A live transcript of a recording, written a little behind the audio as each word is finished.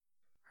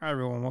Hi,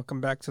 everyone.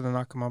 Welcome back to the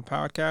Nakamon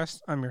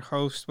podcast. I'm your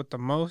host with the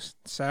most,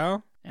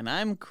 Sal. And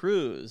I'm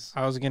Cruz.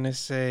 I was going to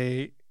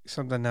say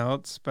something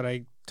else, but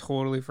I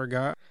totally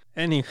forgot.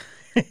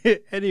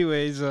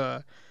 Anyways,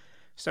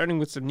 starting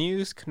with some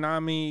news,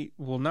 Konami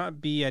will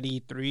not be at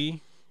E3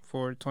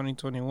 for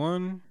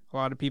 2021. A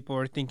lot of people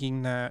are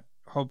thinking that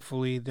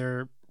hopefully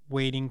they're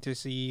waiting to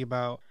see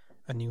about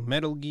a new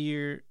Metal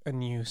Gear, a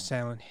new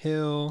Silent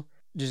Hill,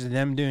 just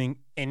them doing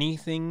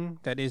anything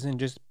that isn't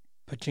just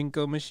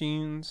pachinko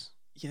machines.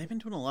 Yeah, they've been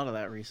doing a lot of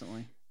that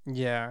recently.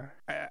 Yeah,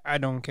 I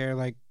don't care.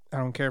 I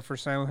don't care for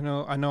Silent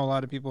Hill. I know a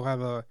lot of people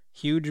have a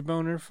huge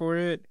boner for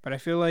it, but I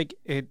feel like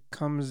it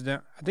comes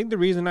down. I think the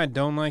reason I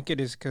don't like it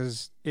is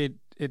because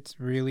it's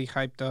really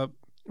hyped up,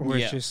 where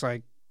it's just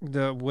like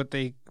what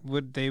they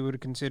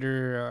would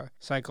consider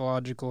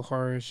psychological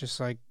horror. It's just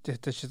like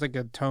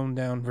a toned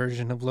down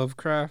version of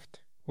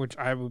Lovecraft, which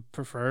I would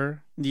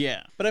prefer.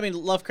 Yeah, but I mean,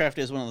 Lovecraft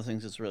is one of the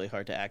things that's really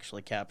hard to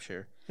actually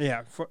capture.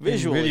 Yeah,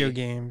 visually, in video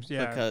games.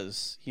 Yeah,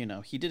 because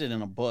he did it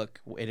in a book,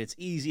 and it's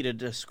easy to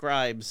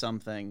describe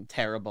something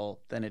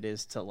terrible than it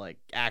is to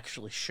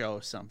actually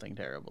show something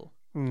terrible.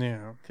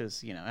 Yeah,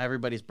 because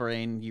everybody's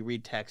brain, you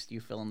read text,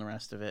 you fill in the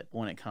rest of it.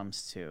 When it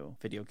comes to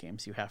video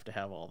games, you have to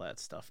have all that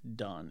stuff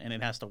done, and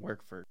it has to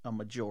work for a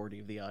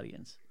majority of the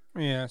audience.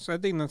 Yeah, so I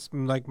think that's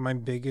my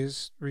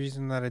biggest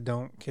reason that I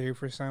don't care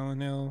for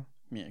Silent Hill.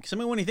 Yeah, because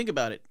when you think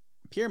about it,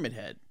 Pyramid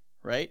Head,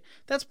 right?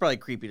 That's probably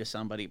creepy to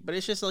somebody, but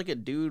it's just like a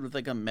dude with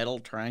a metal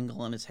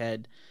triangle on his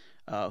head,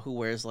 who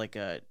wears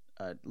a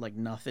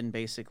nothing,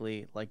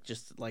 basically,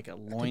 just a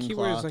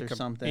loincloth or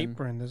something.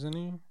 Apron, doesn't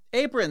he?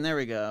 Apron, there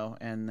we go.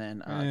 And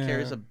then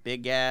carries a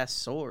big ass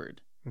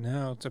sword.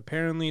 No,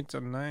 apparently it's a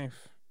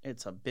knife.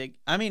 It's a big.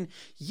 I mean,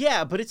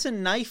 yeah, but it's a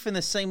knife in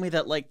the same way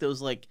that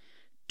those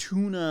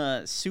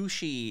tuna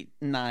sushi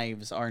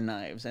knives are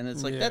knives, and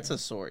it's that's a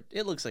sword.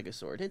 It looks like a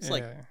sword. It's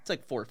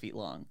it's 4 feet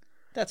long.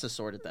 That's a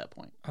sword at that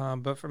point.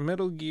 But for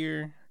Metal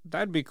Gear,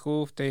 that'd be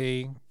cool if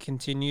they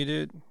continued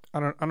it. I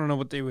don't know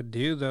what they would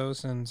do though,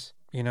 since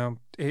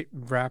it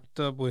wrapped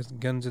up with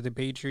Guns of the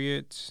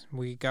Patriots.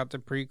 We got the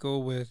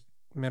prequel with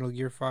Metal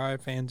Gear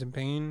 5, Fans in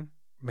Pain.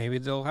 Maybe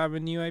they'll have a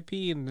new IP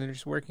and they're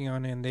just working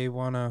on it, and they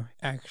want to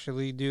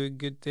actually do a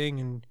good thing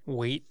and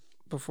wait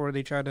before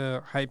they try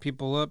to hype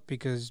people up,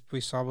 because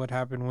we saw what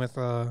happened with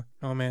No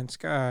Man's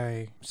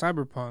Sky,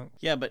 Cyberpunk.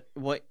 Yeah, but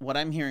what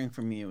I'm hearing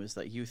from you is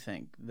that you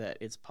think that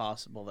it's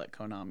possible that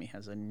Konami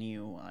has a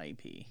new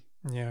IP.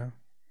 Yeah.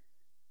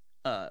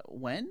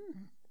 When?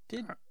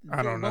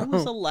 I don't know. When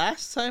was the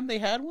last time they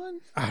had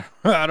one?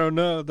 I don't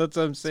know. That's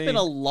what I'm saying. It's been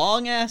a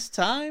long ass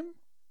time.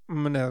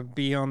 I'm gonna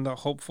be on the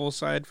hopeful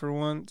side for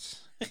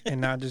once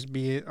and not just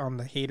be on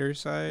the hater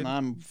side.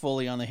 I'm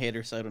fully on the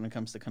hater side when it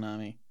comes to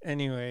Konami.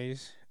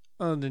 Anyways,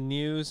 on the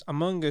news,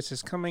 Among Us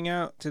is coming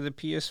out to the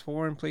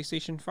PS4 and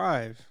PlayStation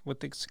 5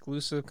 with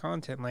exclusive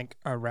content like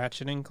a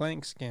Ratchet and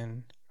Clank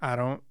skin. I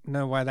don't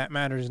know why that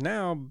matters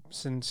now,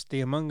 since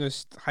the Among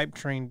Us hype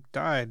train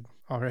died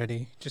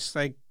already, just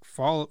like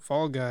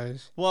Fall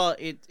Guys. Well,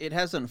 it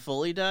hasn't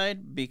fully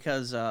died,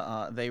 because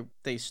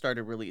they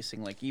started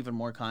releasing even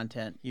more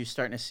content. You're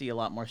starting to see a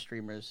lot more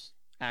streamers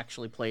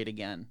actually play it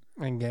again.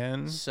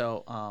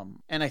 So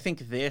and I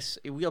think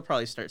we'll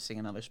probably start seeing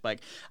another spike.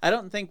 I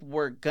don't think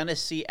we're gonna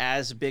see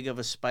as big of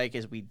a spike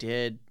as we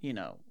did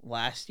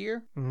last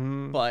year,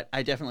 but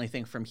I definitely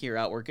think from here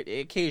out,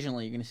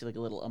 occasionally you're gonna see a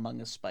little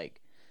Among Us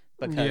spike.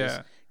 Because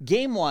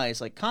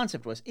game-wise,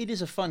 concept-wise, it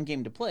is a fun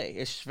game to play.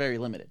 It's just very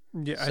limited.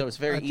 Yeah, so it's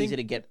very easy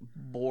to get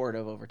bored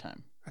of over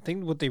time. I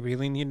think what they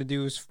really need to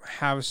do is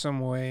have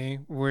some way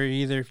where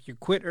either if you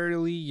quit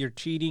early, you're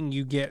cheating,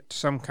 you get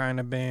some kind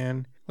of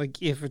ban.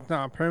 If it's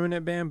not a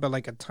permanent ban, but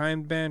a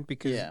timed ban,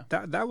 because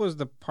that was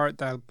the part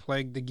that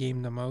plagued the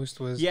game the most.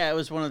 It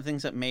was one of the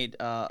things that made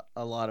a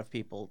lot of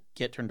people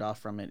get turned off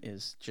from it,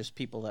 is just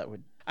people that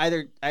would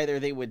either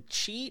they would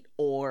cheat,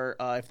 or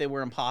if they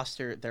were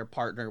imposter, their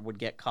partner would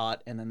get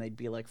caught, and then they'd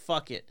be like,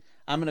 fuck it,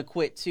 I'm gonna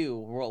quit too,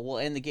 we'll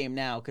end the game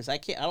now, because I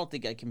don't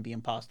think I can be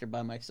imposter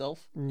by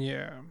myself.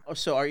 Yeah.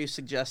 So are you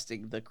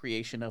suggesting the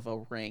creation of a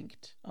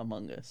ranked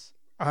Among Us?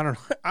 I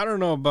don't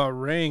know about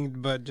ranked,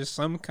 but just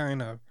some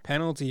kind of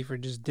penalty for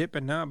just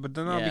dipping out. But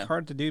then that'll be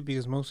hard to do,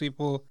 because most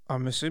people,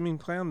 I'm assuming,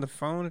 play on the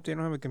phone if they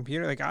don't have a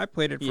computer. I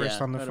played it first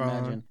on the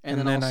phone,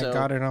 and then I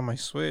got it on my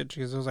Switch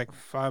because it was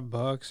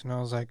 $5, and I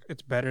was like,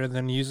 it's better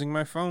than using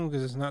my phone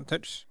because it's not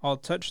all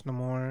touch no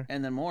more.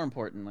 And then more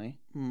importantly,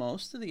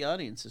 most of the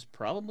audience is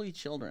probably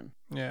children.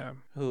 Yeah.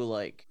 Who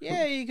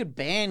you could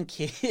ban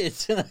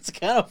kids, and that's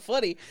kind of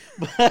funny,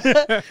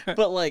 but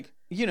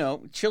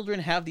children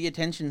have the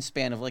attention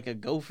span of a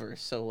gopher,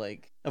 so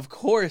of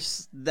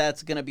course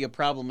that's going to be a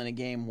problem in a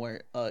game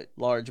where a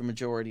large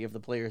majority of the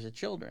players are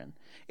children.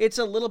 It's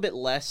a little bit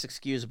less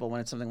excusable when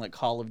it's something like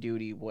Call of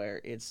Duty,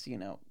 where it's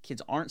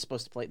kids aren't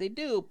supposed to play it. They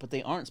do, but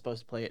they aren't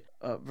supposed to play it,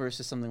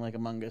 versus something like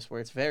Among Us,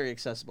 where it's very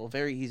accessible,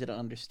 very easy to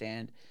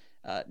understand.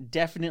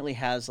 Definitely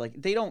has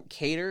they don't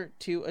cater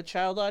to a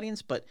child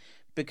audience, but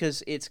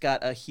because it's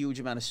got a huge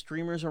amount of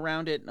streamers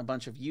around it and a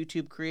bunch of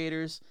YouTube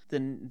creators,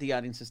 then the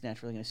audience is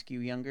naturally going to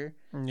skew younger.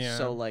 Yeah.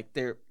 So like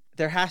there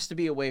has to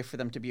be a way for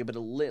them to be able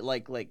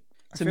to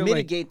to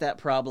mitigate that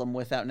problem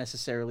without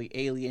necessarily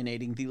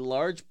alienating the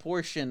large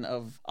portion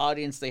of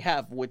audience they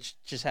have, which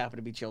just happen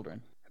to be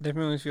children. I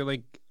definitely feel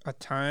like a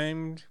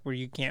time where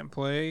you can't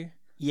play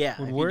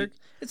would work.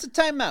 It's a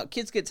timeout.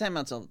 Kids get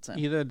timeouts all the time.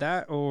 Either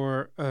that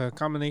or a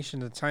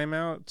combination of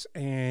timeouts,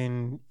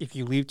 and if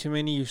you leave too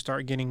many, you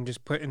start getting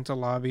just put into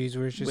lobbies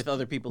where it's just... with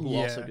other people who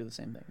also do the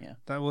same thing, yeah.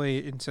 That way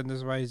it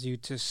incentivizes you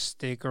to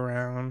stick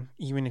around,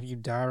 even if you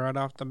die right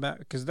off the bat,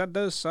 because that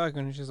does suck,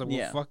 and it's just like,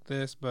 well, fuck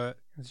this, but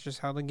it's just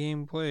how the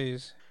game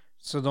plays.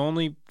 So the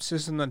only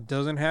system that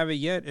doesn't have it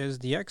yet is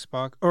the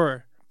Xbox,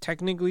 or...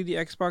 technically, the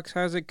Xbox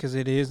has it because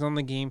it is on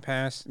the Game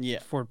Pass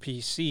for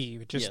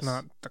PC. Just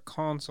not the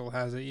console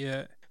has it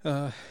yet.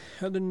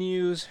 Other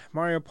news,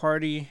 Mario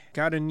Party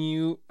got a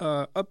new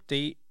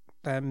update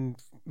that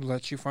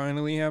lets you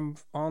finally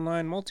have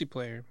online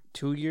multiplayer.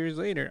 2 years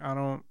later, I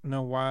don't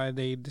know why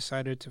they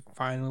decided to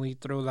finally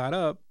throw that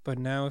up. But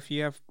now if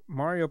you have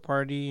Mario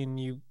Party and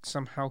you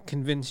somehow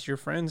convince your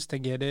friends to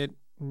get it,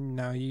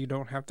 now you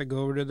don't have to go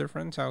over to their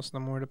friend's house no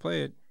more to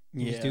play it.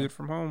 You just do it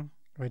from home,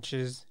 which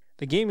is...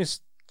 the game is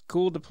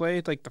cool to play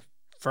like the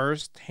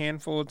first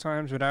handful of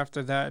times, but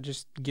after that it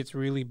just gets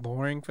really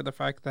boring for the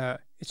fact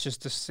that it's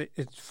just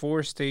it's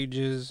 4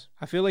 stages.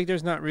 I feel like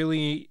there's not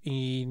really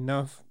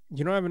enough,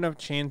 you don't have enough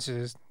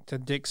chances to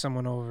dick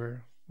someone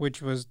over,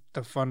 which was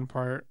the fun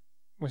part,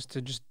 was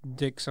to just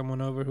dick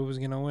someone over who was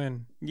gonna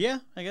win. Yeah,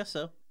 I guess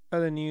so.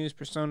 Other news,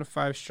 Persona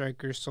 5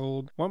 Strikers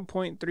sold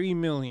 1.3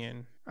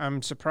 million.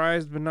 I'm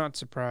surprised but not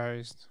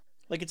surprised.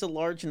 Like, it's a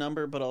large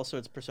number, but also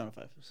it's Persona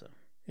 5, so...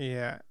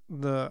 yeah,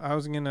 I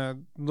was gonna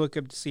look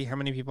up to see how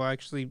many people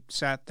actually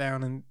sat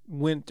down and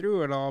went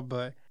through it all,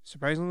 but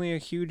surprisingly a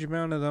huge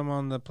amount of them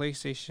on the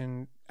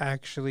PlayStation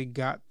actually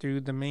got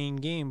through the main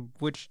game,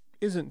 which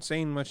isn't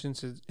saying much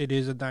since it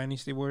is a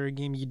Dynasty Warrior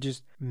game. You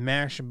just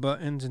mash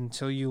buttons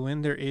until you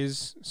win. There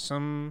is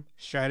some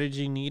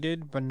strategy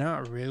needed, but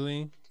not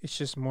really. It's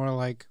just more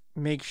like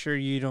make sure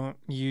you don't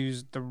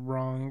use the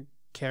wrong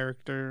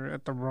character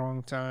at the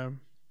wrong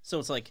time. So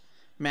it's like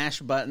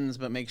mash buttons,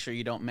 but make sure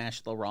you don't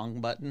mash the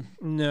wrong button?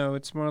 No,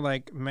 it's more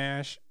like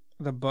mash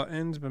the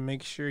buttons, but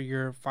make sure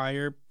your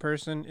fire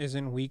person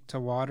isn't weak to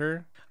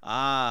water.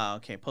 Ah,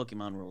 okay.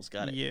 Pokemon rules.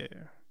 Got it. Yeah.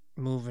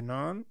 Moving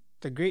on.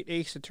 The Great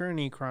Ace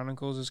Attorney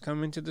Chronicles is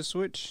coming to the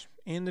Switch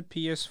and the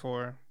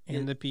PS4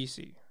 and the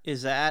PC.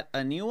 Is that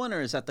a new one or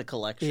is that the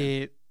collection?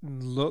 It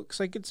looks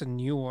like it's a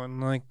new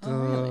one. Like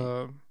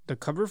the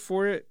cover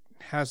for it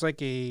has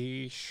like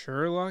a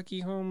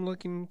Sherlocky Holmes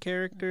looking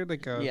character,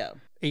 like a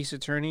Ace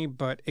Attorney,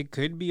 but it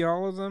could be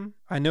all of them.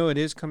 I know it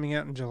is coming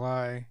out in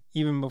July,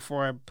 even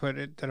before I put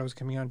it that it was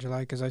coming out in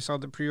July, because I saw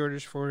the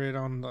pre-orders for it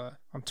on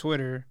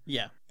Twitter.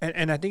 Yeah,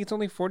 and I think it's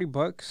only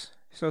 $40.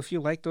 So if you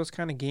like those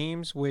kind of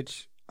games,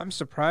 which I'm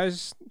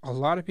surprised a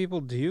lot of people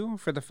do,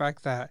 for the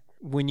fact that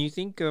when you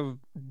think of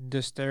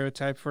the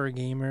stereotype for a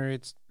gamer,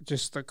 it's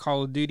just the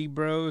Call of Duty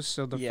bros.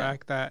 So the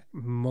fact that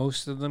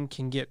most of them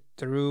can get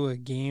through a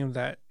game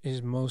that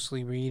is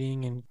mostly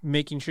reading and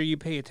making sure you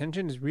pay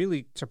attention is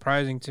really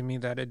surprising to me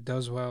that it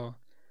does well.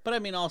 But I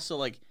mean, also,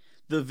 like,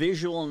 the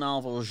visual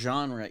novel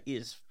genre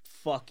is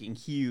fucking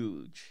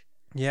huge.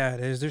 Yeah, it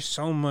is. There's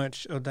so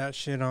much of that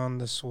shit on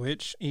the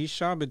Switch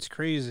eShop. It's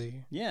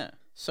crazy. Yeah.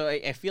 So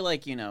I feel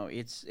like, you know,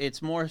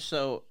 it's more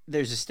so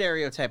there's a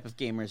stereotype of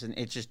gamers and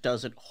it just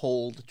doesn't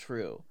hold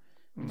true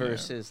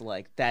versus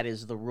like that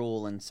is the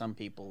rule and some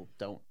people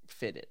don't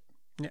fit it.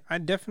 Yeah, I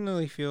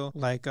definitely feel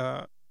like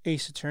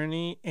Ace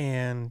Attorney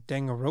and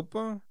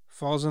Danganronpa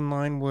falls in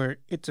line where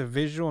it's a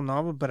visual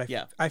novel, but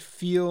I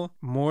feel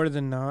more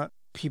than not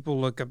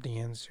people look up the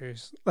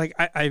answers. Like,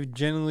 I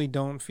genuinely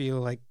don't feel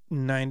like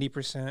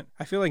 90%.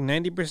 I feel like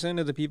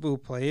 90% of the people who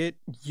play it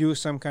use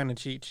some kind of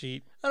cheat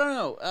sheet. I don't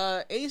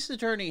know. Ace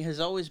Attorney has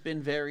always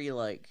been very,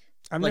 like,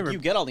 you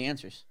get all the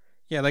answers.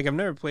 Yeah, like, I've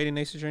never played an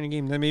Ace Attorney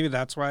game. Then maybe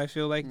that's why I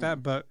feel like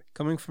that. But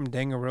coming from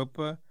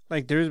Danganronpa,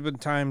 like, there's been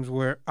times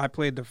where I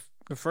played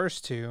the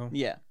first two.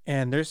 Yeah.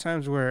 And there's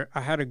times where I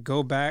had to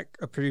go back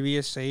a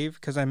previous save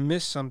because I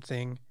missed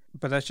something.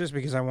 But that's just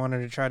because I wanted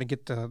to try to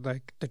get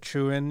the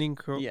true ending,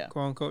 quote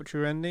unquote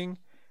true ending.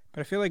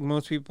 But I feel like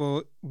most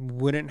people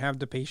wouldn't have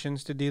the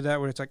patience to do that,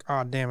 where it's like,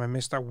 oh, damn, I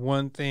missed that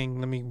one thing.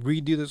 Let me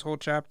redo this whole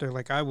chapter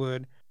like I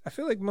would. I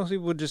feel like most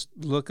people would just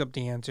look up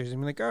the answers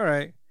and be like, all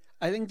right.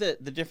 I think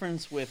that the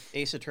difference with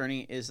Ace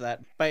Attorney is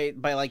that by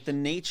like the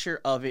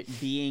nature of it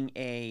being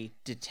a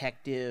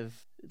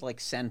detective like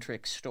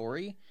centric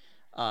story,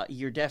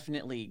 you're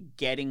definitely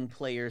getting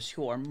players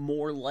who are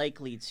more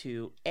likely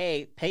to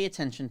A, pay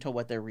attention to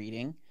what they're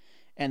reading,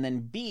 and then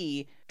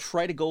B,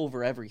 try to go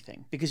over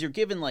everything, because you're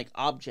given like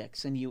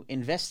objects and you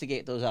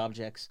investigate those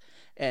objects,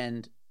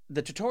 and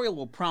the tutorial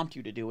will prompt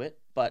you to do it,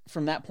 but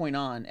from that point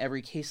on,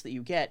 every case that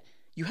you get,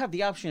 you have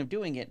the option of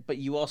doing it, but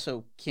you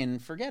also can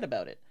forget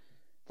about it.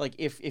 Like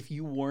if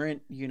you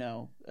weren't,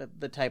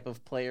 the type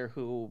of player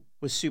who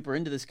was super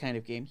into this kind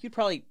of game, you'd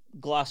probably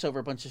gloss over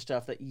a bunch of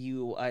stuff that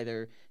you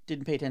either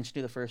didn't pay attention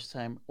to the first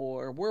time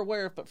or were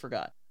aware of but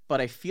forgot.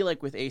 But I feel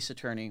like with Ace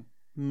Attorney,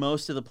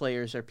 most of the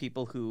players are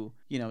people who,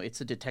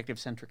 it's a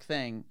detective-centric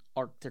thing,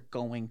 they're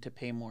going to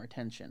pay more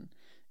attention.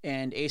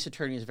 And Ace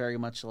Attorney is very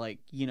much like,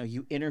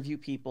 you interview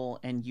people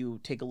and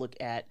you take a look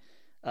at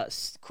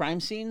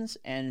crime scenes,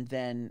 and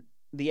then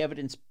the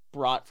evidence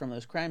brought from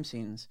those crime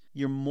scenes,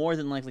 you're more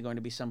than likely going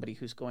to be somebody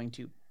who's going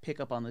to pick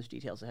up on those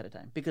details ahead of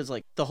time. Because,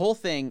 like, the whole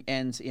thing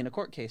ends in a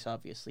court case,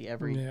 obviously,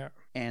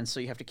 and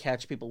so you have to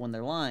catch people when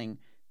they're lying.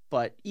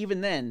 But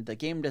even then, the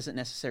game doesn't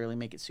necessarily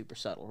make it super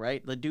subtle,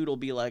 right? The dude will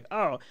be like,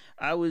 "Oh,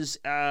 I was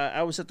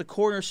at the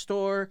corner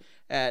store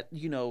at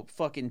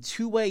fucking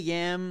 2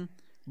 a.m.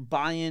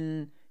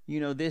 buying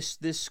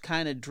this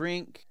kind of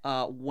drink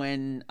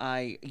when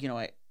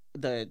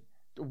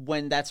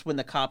that's when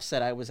the cops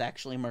said I was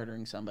actually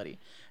murdering somebody."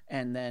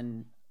 And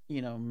then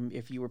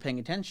if you were paying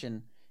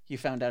attention, you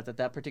found out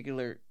that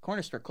particular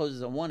corner store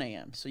closes at 1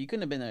 a.m. So you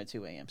couldn't have been there at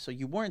 2 a.m. So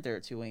you weren't there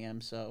at 2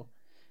 a.m. So.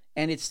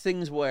 And it's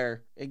things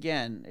where,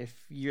 again,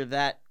 if you're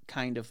that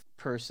kind of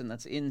person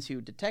that's into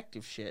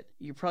detective shit,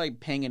 you're probably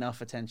paying enough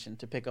attention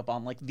to pick up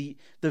on, like, the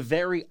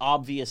very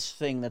obvious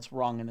thing that's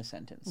wrong in a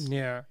sentence.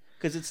 Yeah.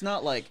 Because it's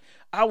not like,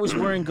 I was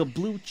wearing a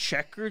blue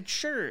checkered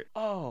shirt.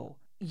 Oh,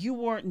 you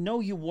weren't.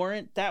 No, you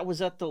weren't. That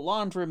was at the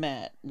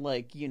laundromat.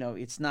 Like,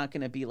 it's not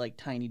going to be, like,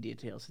 tiny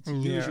details. It's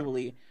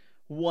usually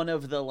one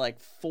of the, like,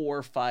 4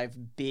 or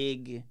 5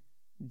 big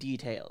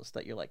details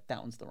that you're like,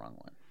 that one's the wrong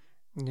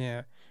one.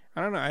 Yeah. I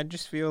don't know. I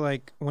just feel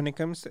like when it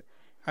comes to,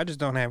 I just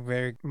don't have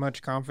very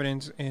much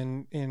confidence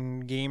in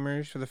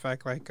gamers for the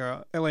fact, like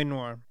L.A.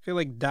 Noire. I feel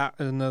like that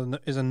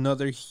is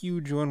another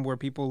huge one where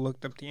people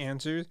looked up the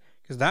answers,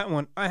 because that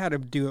one I had to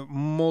do it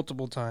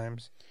multiple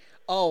times.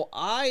 Oh,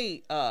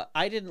 I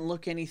didn't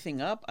look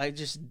anything up. I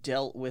just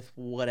dealt with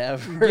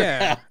whatever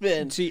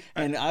happened. See,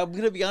 and I'm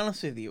gonna be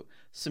honest with you.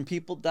 Some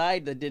people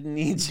died that didn't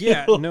need to.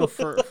 Yeah, no,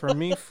 for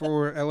me,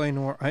 for L.A.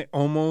 Noire, I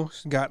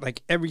almost got,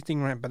 like,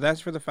 everything right. But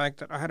that's for the fact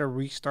that I had to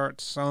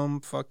restart some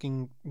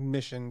fucking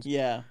missions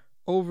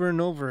over and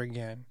over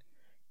again.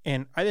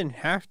 And I didn't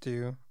have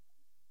to,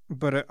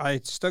 but I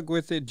stuck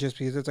with it just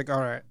because it's like,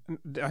 all right,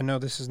 I know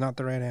this is not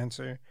the right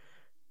answer.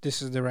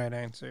 This is the right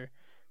answer.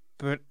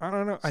 But I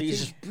don't know. So you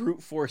just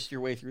brute forced your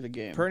way through the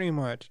game. Pretty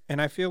much.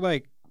 And I feel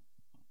like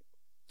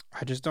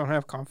I just don't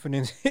have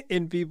confidence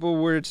in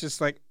people where it's just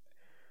like,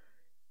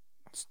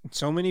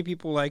 so many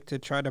people like to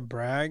try to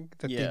brag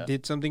that they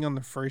did something on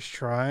the first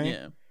try.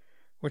 Yeah.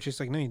 Which is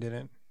like, no, you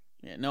didn't.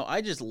 Yeah, no, I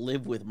just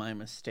live with my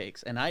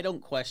mistakes, and I don't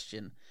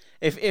question.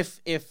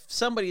 If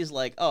somebody's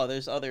like, oh,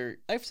 there's other...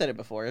 I've said it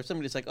before. If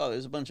somebody's like, oh,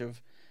 there's a bunch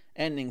of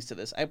endings to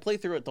this, I play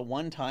through it the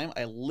one time,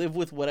 I live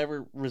with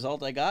whatever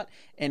result I got,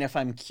 and if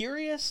I'm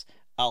curious,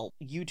 I'll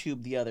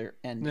YouTube the other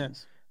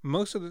endings.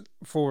 Yeah.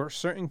 For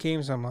certain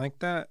games, I'm like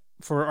that.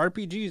 For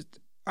RPGs,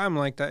 I'm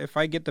like that. If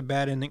I get the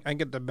bad ending, I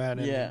get the bad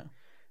ending. Yeah.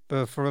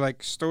 But for,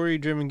 like,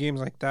 story-driven games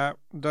like that,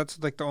 that's,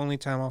 like, the only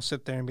time I'll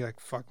sit there and be like,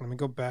 fuck, let me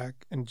go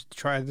back and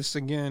try this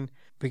again.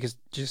 Because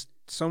just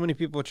so many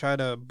people try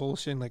to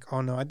bullshit, like,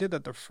 oh, no, I did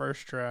that the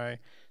first try.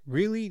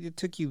 Really? It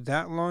took you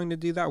that long to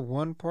do that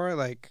one part?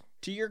 Like...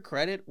 To your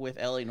credit with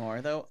L.A.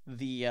 Noire, though,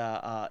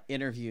 the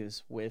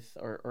interviews with,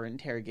 or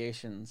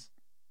interrogations,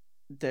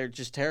 they're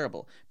just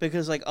terrible.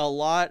 Because, like, a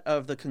lot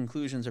of the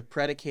conclusions are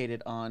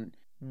predicated on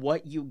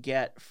what you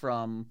get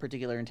from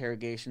particular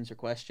interrogations or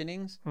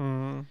questionings.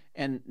 Mm-hmm.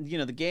 And,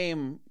 the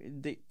game,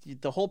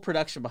 the whole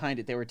production behind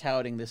it, they were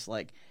touting this,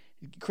 like,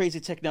 crazy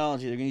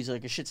technology. They're going to use,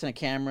 like, a shit ton of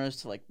cameras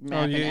to, like,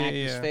 map an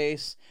actor's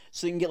face.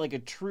 So you can get, like, a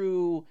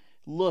true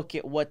look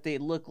at what they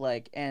look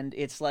like. And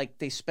it's like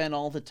they spend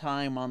all the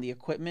time on the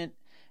equipment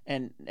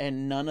and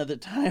none of the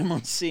time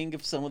on seeing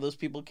if some of those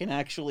people can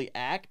actually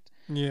act.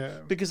 Yeah.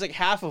 Because, like,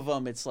 half of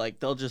them, it's like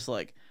they'll just,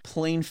 like,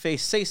 plain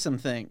face say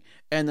something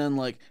and then,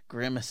 like,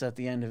 grimace at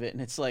the end of it.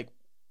 And it's like,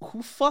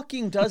 who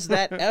fucking does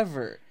that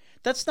ever?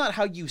 That's not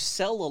how you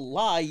sell a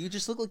lie. You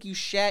just look like you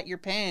shat your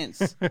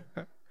pants.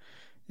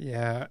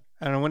 Yeah.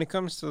 I don't know. When it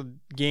comes to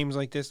games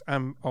like this,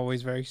 I'm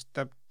always very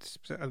I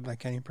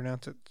can't even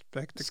pronounce it.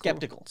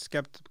 Skeptical.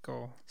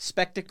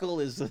 Spectacle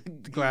is the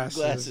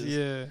glasses.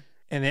 Yeah.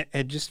 And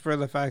it just for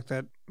the fact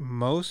that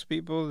most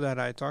people that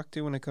I talk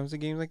to when it comes to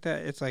games like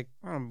that, it's like,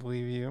 I don't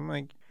believe you. I'm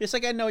like... It's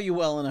like, I know you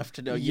well enough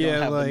to know you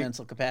don't have the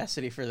mental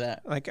capacity for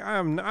that. Like,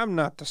 I'm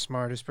not the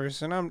smartest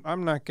person.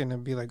 I'm not going to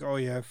be like, oh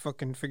yeah, I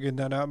fucking figured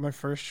that out my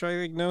first try.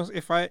 Like, no,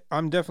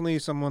 I'm definitely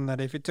someone that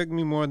if it took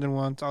me more than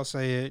once, I'll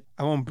say it.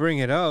 I won't bring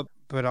it up,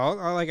 but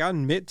I'll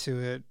admit to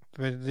it.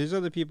 But there's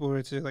other people where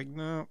it's like,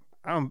 no,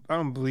 I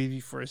don't believe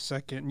you for a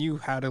second. You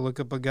had to look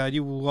up a guide.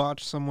 You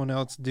watched someone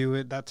else do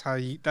it. That's how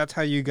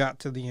you got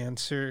to the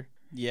answer.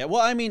 Yeah,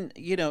 well, I mean,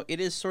 it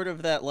is sort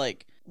of that,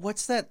 like,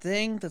 what's that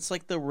thing that's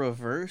like the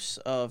reverse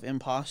of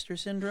imposter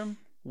syndrome?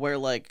 Where,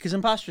 like, because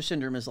imposter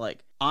syndrome is like,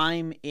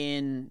 I'm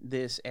in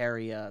this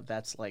area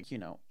that's, like,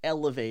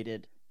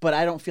 elevated, but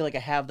I don't feel like I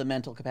have the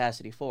mental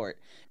capacity for it.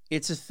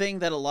 It's a thing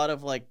that a lot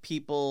of like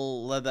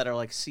people that are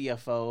like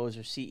CFOs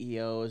or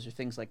CEOs or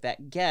things like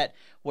that get,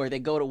 where they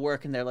go to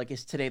work and they're like,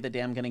 is today the day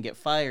I'm going to get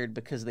fired,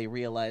 because they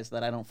realize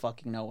that I don't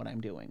fucking know what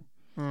I'm doing.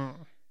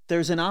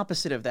 There's an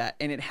opposite of that,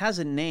 and it has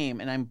a name,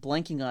 and I'm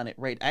blanking on it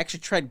right. I actually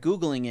tried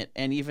Googling it,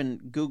 and even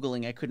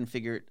Googling, I couldn't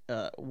figure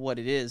what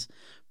it is.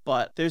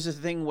 But there's a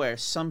thing where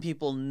some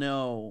people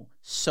know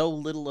so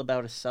little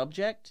about a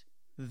subject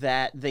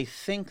that they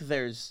think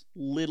there's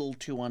little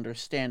to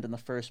understand in the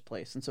first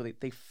place, and so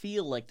they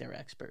feel like they're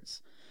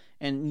experts.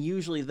 And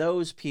usually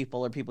those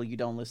people are people you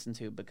don't listen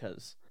to,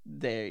 because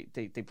they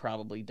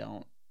probably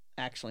don't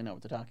actually know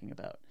what they're talking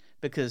about.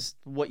 Because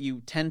what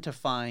you tend to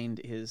find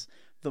is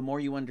the more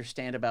you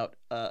understand about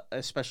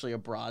especially a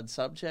broad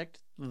subject,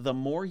 the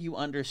more you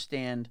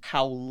understand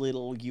how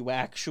little you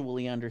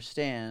actually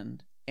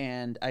understand.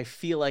 And I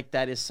feel like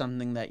that is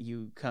something that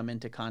you come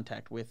into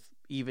contact with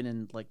even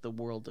in like the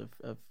world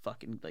of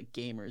fucking like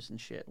gamers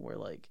and shit, where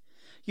like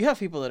you have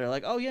people that are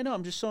like, oh yeah, no,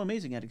 I'm just so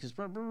amazing at it because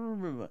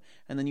and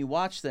then you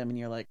watch them and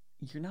you're like,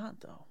 you're not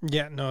though.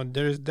 Yeah, no,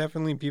 there's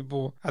definitely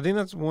people. I think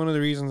that's one of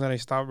the reasons that I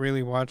stopped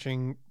really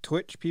watching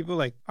Twitch people.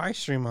 Like I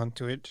stream on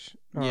Twitch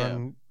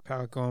on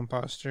Palico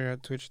Imposter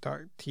at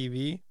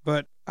twitch.tv,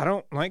 but I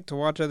don't like to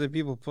watch other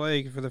people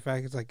play for the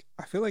fact it's like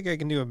I feel like I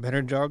can do a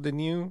better job than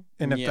you,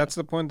 and if that's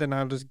the point, then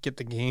I'll just get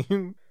the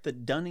game. The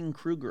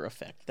Dunning-Kruger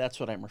effect, that's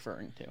what I'm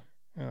referring to.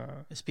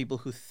 It's people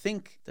who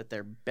think that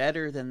they're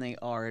better than they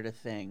are at a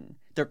thing.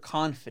 They're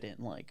confident,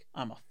 like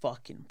I'm a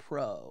fucking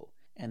pro,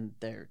 and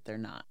they're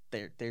not.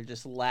 They're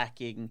just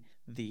lacking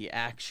the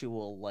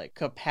actual like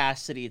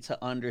capacity to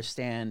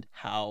understand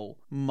how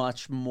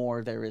much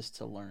more there is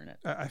to learn it.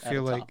 I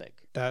feel like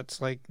that's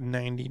like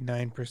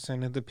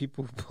 99% of the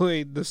people who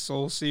played the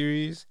Soul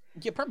series.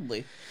 Yeah,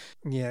 probably.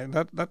 Yeah,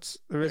 that's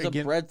there's a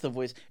breadth of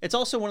ways. It's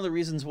also one of the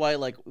reasons why,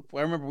 like,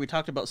 I remember we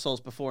talked about Souls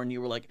before, and you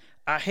were like,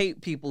 I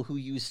hate people who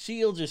use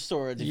shields or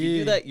swords. If you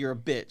do that, you're a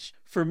bitch.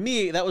 For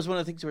me, that was one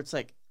of the things where it's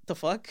like, the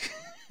fuck?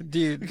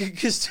 Dude.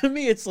 Because to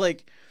me, it's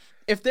like,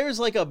 if there's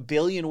like a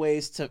billion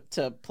ways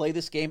to play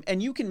this game,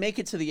 and you can make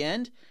it to the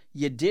end,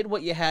 you did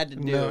what you had to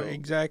do. No,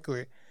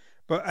 exactly.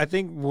 But I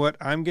think what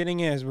I'm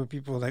getting at is where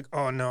people are like,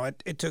 oh, no,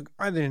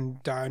 I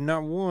didn't die,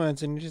 not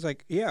once. And you're just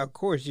like, yeah, of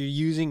course, you're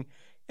using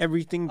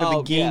everything that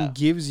the game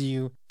gives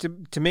you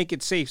to make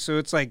it safe. So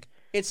it's like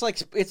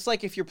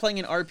if you're playing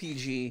an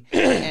RPG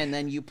and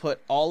then you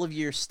put all of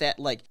your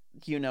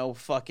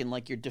fucking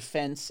like your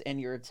defense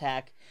and your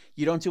attack,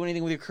 you don't do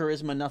anything with your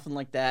charisma, nothing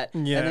like that,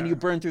 and then you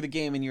burn through the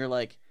game and you're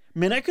like,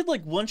 man, I could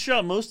like one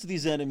shot most of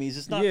these enemies.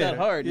 It's not that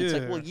hard. It's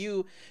like,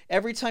 well,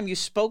 every time you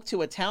spoke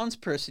to a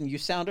townsperson, you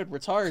sounded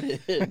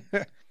retarded.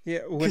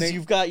 Yeah, because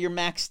you've got your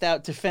maxed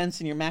out defense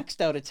and your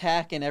maxed out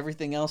attack, and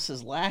everything else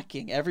is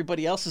lacking.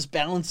 Everybody else is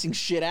balancing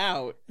shit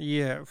out.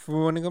 Yeah,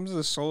 for when it comes to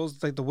the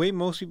Souls, like the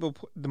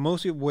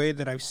most way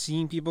that I've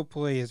seen people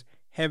play is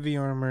heavy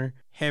armor,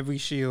 heavy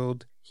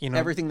shield. You know,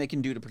 everything they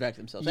can do to protect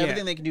themselves,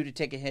 everything they can do to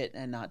take a hit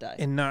and not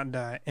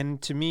die.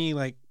 And to me,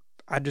 like,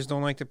 I just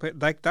don't like to play.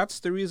 Like, that's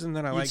the reason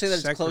that I like. You'd say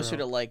that it's closer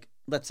to like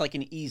that's like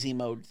an easy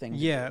mode thing.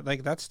 Yeah,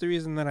 like that's the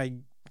reason that I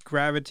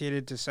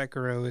gravitated to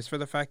Sekiro, is for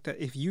the fact that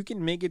if you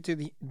can make it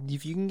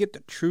if you can get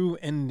the true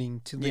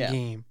ending to the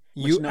game,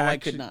 I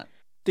could not.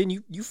 Then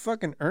you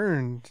fucking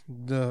earned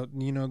the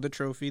the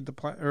trophy,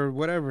 or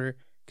whatever,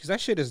 because that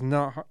shit is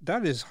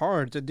that is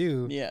hard to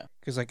do. Yeah,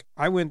 because like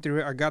I went through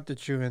it, I got the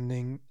true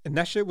ending, and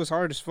that shit was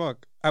hard as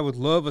fuck. I would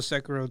love a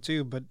Sekiro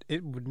too, but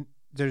it would.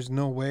 There's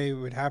no way it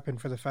would happen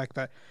for the fact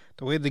that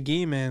the way the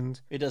game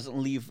ends, it doesn't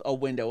leave a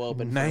window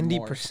open.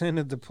 90%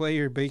 of the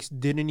player base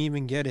didn't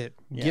even get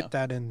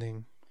that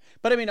ending.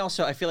 But I mean,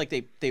 also, I feel like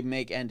they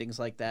make endings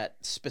like that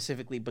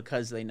specifically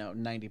because they know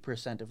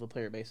 90% of the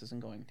player base isn't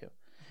going to.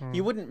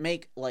 You wouldn't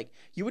make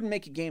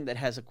a game that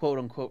has a quote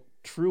unquote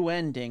true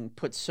ending,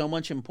 put so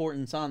much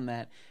importance on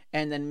that,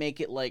 and then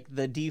make it like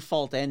the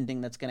default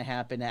ending that's going to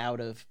happen out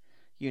of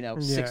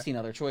 16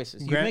 other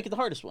choices. You make it the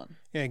hardest one.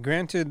 Yeah,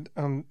 granted,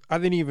 I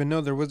didn't even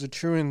know there was a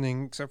true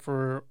ending, except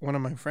for one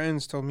of my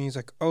friends told me, he's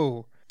like,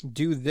 oh,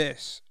 do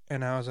this.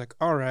 And I was like,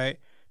 all right.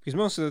 Because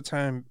most of the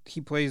time,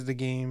 he plays the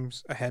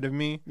games ahead of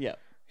me. Yeah.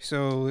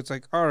 So it's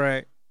like, all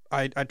right,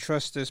 I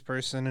trust this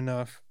person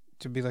enough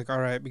to be like, all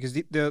right. Because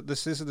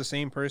this is the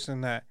same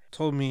person that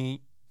told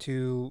me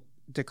to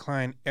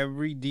decline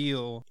every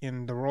deal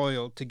in the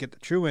Royal to get the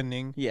true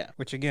ending. Yeah.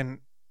 Which, again,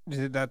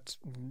 that's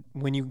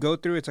when you go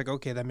through, it's like,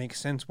 okay, that makes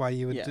sense why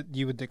you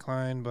would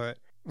decline, but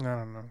I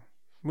don't know.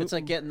 It's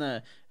like getting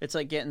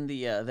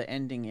the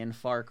ending in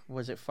Far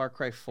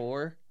Cry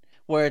 4,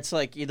 where it's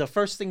like the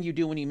first thing you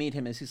do when you meet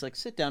him is he's like,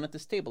 sit down at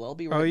this table, I'll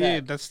be right back. Oh yeah,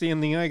 that's the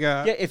ending I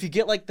got. Yeah, if you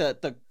get like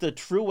the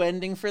true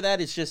ending for that,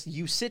 it's just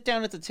you sit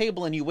down at the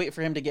table and you wait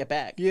for him to get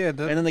back. Yeah, and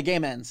then the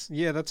game ends.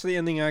 Yeah, that's the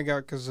ending I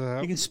got, because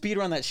you can speed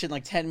run that shit in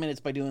like 10 minutes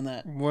by doing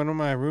that. One of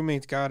my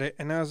roommates got it,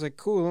 and I was like,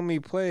 cool, let me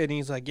play it. And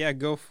he's like, yeah,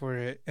 go for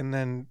it. And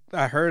then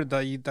I heard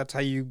that that's how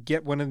you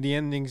get one of the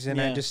endings,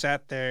 and I just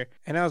sat there,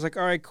 and I was like,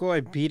 all right, cool, I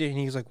beat it. And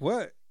he's like,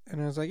 what?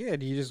 And I was like, yeah,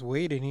 do you just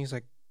wait? And he's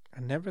like, I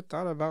never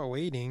thought about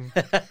waiting.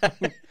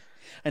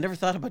 I never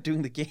thought about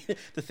doing the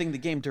thing the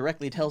game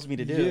directly tells me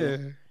to do.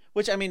 Yeah.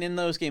 Which, I mean, in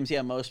those games,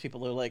 yeah, most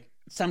people are like,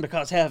 it's time to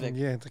cause havoc.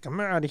 Yeah, it's like, I'm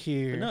out of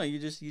here. But no, you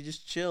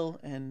just chill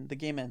and the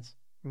game ends.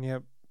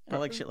 Yep. I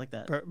like shit like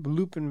that. But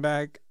looping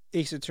back,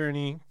 Ace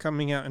Attorney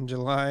coming out in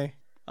July.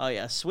 Oh,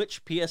 yeah.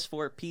 Switch,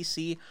 PS4,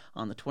 PC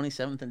on the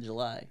 27th of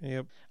July.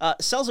 Yep.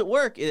 Cells at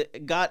Work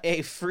it got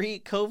a free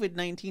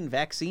COVID-19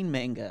 vaccine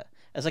manga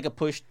as like a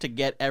push to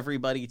get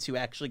everybody to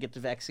actually get the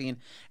vaccine.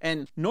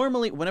 And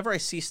normally, whenever I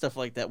see stuff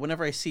like that,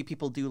 whenever I see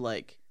people do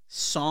like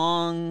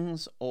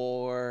songs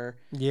or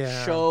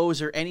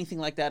shows or anything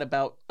like that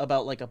about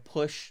like a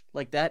push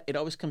like that, it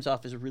always comes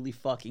off as really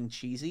fucking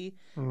cheesy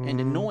and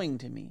annoying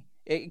to me.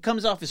 It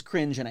comes off as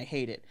cringe and I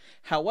hate it.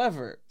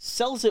 However,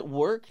 Cells at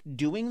Work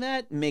doing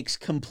that makes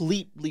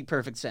completely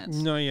perfect sense.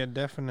 No, yeah,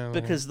 definitely.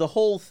 Because the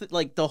whole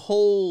the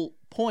whole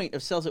point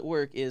of Cells at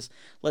Work is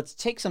let's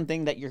take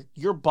something that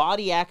your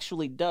body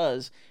actually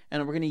does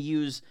and we're going to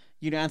use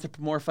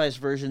anthropomorphized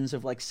versions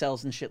of like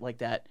cells and shit like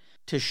that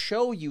to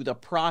show you the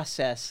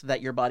process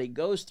that your body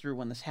goes through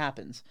when this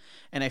happens.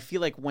 And I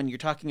feel like when you're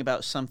talking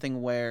about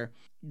something where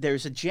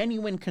there's a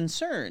genuine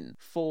concern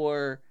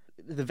for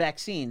the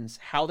vaccines,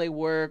 how they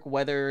work,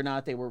 whether or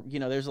not they were,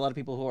 there's a lot of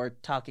people who are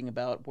talking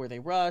about were they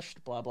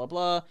rushed, blah, blah,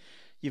 blah.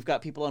 You've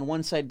got people on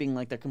one side being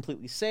like they're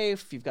completely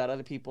safe. You've got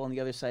other people on the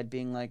other side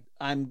being like,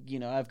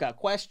 I've got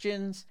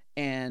questions.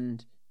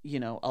 And,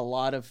 a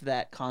lot of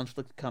that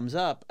conflict comes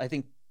up. I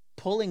think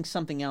pulling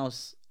something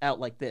else out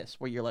like this,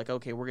 where you're like,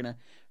 okay, we're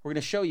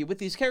gonna show you with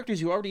these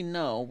characters you already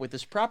know, with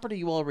this property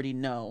you already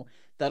know,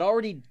 that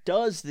already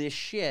does this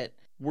shit,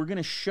 we're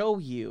gonna show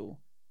you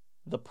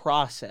the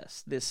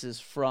process. This is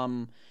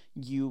from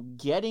you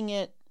getting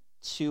it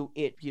to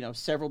it,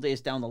 several days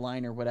down the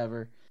line or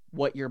whatever,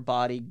 what your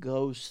body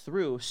goes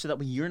through, so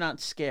that you're not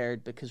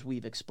scared because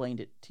we've explained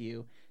it to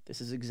you.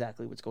 This is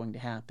exactly what's going to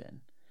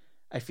happen.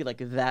 I feel like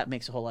that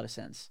makes a whole lot of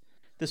sense.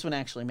 This one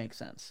actually makes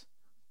sense.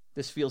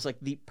 This feels like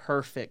the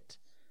perfect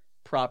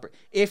proper.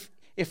 If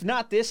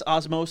not this,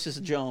 Osmosis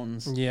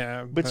Jones.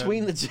 Yeah.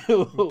 Between the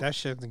two. That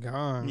shit's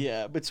gone.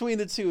 Yeah, between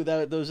the two,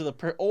 those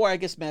are or I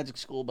guess Magic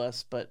School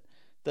Bus, but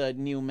the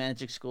new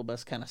Magic School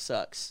Bus kind of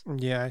sucks.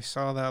 Yeah, I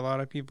saw that a lot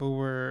of people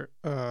were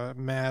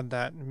mad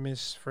that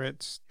Miss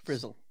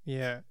Frizzle.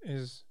 Yeah,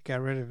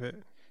 got rid of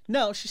it.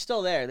 No, she's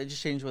still there. They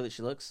just changed the way that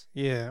she looks.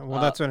 Yeah,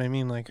 well, that's what I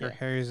mean. Like, her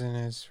hair isn't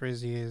as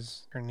frizzy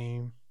as her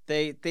name.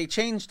 They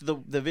changed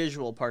the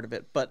visual part of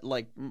it, but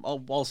like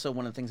also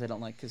one of the things I don't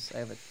like, because I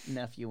have a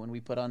nephew and we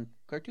put on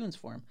cartoons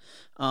for him.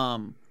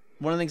 One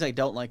of the things I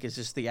don't like is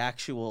just the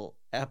actual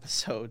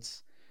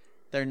episodes.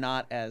 They're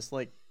not as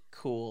like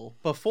cool.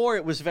 Before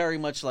it was very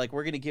much like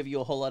we're going to give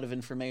you a whole lot of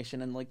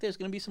information and like there's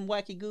going to be some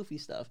wacky goofy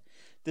stuff.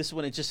 This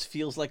one, it just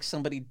feels like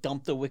somebody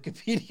dumped a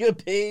Wikipedia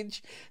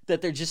page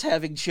that they're just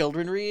having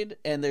children read,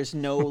 and there's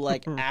no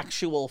like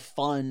actual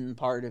fun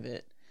part of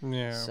it.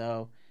 Yeah.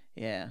 So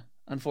yeah,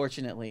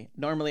 unfortunately,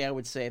 normally I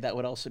would say that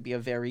would also be a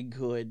very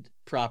good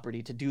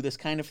property to do this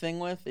kind of thing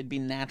with. It'd be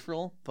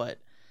natural, but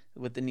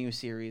with the new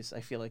series,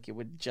 I feel like it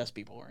would just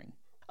be boring.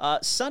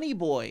 Sunny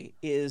Boy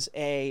is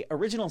a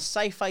original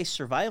sci-fi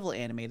survival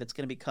anime that's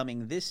going to be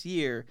coming this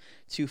year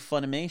to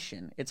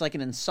Funimation. It's like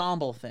an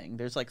ensemble thing.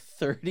 There's like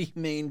 30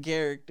 main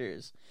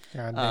characters.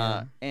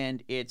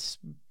 And it's,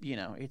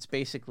 it's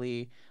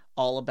basically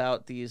all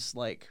about these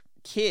like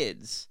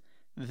kids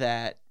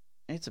that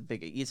it's a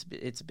big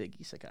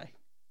isekai.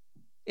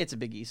 It's a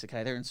big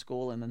isekai. They're in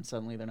school and then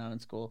suddenly they're not in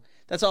school.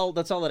 That's all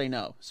that I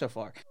know so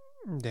far.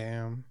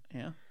 Damn.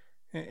 Yeah.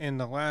 And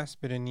the last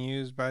bit of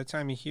news, by the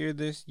time you hear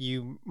this,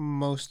 you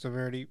might have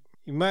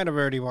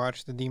already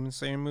watched the Demon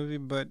Slayer movie,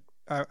 but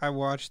I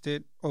watched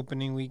it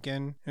opening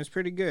weekend. It was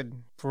pretty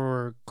good.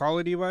 For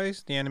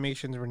quality-wise, the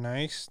animations were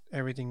nice.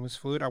 Everything was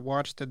fluid. I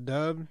watched the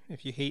dub.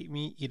 If you hate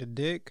me, eat a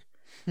dick.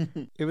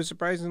 It was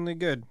surprisingly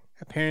good.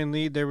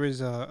 Apparently, there was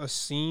a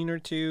scene or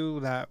two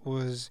that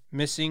was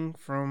missing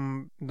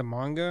from the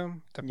manga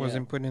that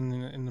wasn't put in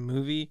the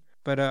movie.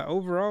 But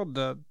overall,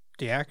 the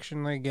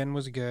action, again,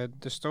 was good.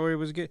 The story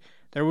was good.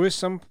 There was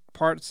some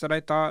parts that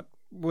I thought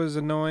was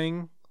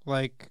annoying.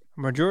 Like,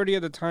 majority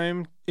of the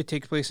time, it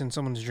takes place in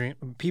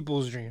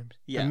people's dreams.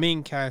 Yeah. The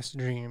main cast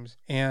dreams.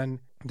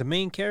 And the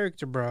main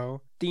character,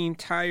 bro, the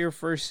entire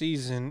first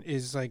season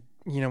is like,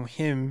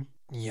 him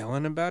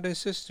yelling about his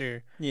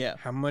sister. Yeah.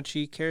 How much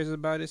he cares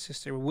about his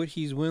sister. What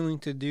he's willing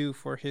to do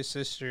for his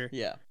sister.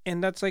 Yeah.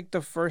 And that's like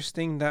the first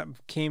thing that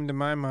came to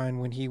my mind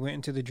when he went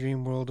into the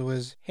dream world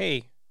was,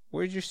 hey,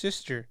 where's your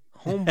sister?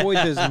 Homeboy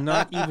does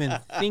not even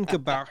think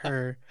about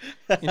her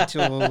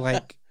until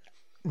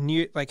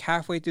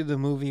halfway through the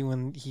movie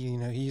when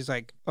he's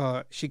like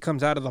she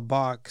comes out of the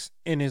box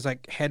and is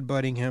like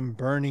headbutting him,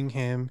 burning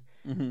him.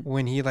 Mm-hmm.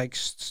 When he like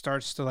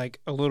starts to like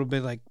a little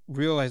bit like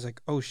realize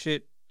like, oh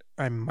shit,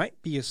 I might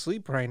be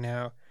asleep right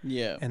now.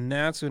 Yeah. And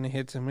that's when it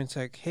hits him. It's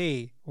like,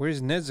 hey,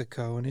 where's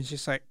Nezuko? And it's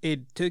just like,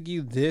 it took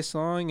you this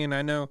long. And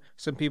I know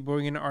some people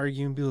are going to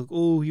argue and be like,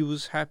 oh, he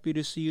was happy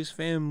to see his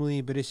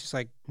family. But it's just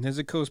like,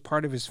 Nezuko's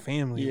part of his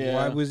family. Yeah.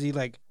 Why was he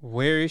like,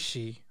 where is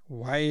she?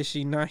 why is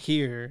she not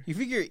here? You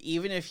figure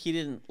even if he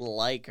didn't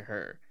like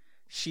her,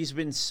 she's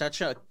been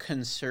such a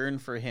concern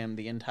for him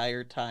the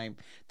entire time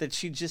that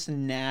she'd just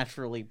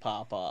naturally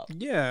pop up.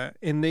 Yeah,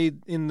 and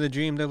in the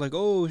dream, they're like,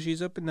 oh,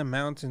 she's up in the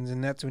mountains,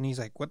 and that's when he's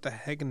like, what the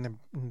heck, in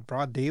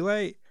broad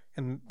daylight?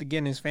 And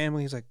again, his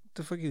family's like, what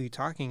the fuck are you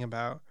talking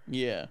about?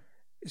 Yeah.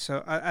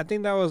 So I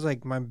think that was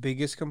like my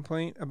biggest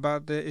complaint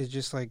about that, is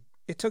just like,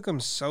 it took him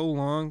so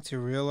long to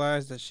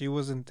realize that she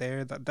wasn't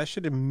there that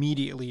should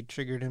immediately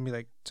triggered him, be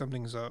like,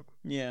 something's up.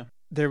 Yeah.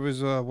 There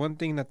was one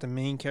thing that the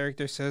main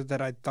character says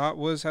that I thought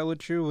was hella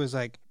true, was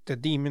like, the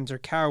demons are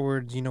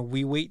cowards,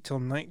 we wait till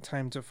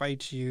nighttime to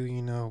fight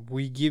you,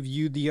 we give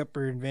you the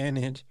upper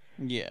advantage.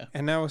 Yeah.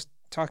 And I was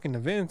talking to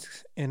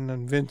Vince, and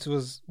then Vince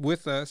was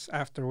with us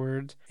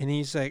afterwards, and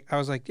he's like, I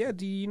was like, yeah,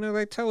 do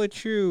you tell it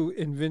true?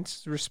 And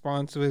Vince's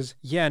response was,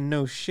 yeah,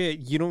 no shit,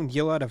 you don't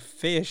yell at a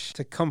fish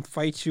to come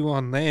fight you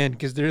on land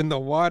because they're in the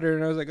water.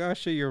 And I was like, oh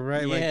shit, you're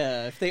right.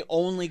 Yeah, if they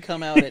only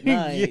come out at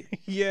night,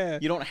 yeah,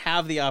 you don't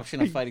have the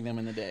option of fighting them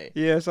in the day.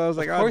 Yeah, so I was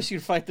like, of course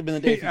you'd fight them in the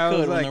day if you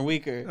could when they're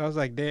weaker. I was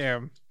like,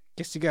 damn.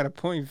 Guess you got a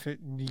point.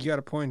 You got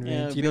a point,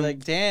 Vince. Yeah,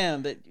 like,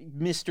 damn, that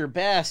Mr.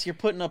 Bass, you're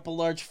putting up a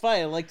large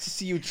fight. I'd like to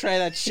see you try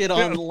that shit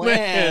on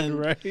land,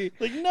 right?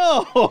 Like,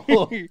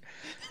 no.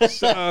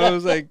 So I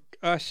was like,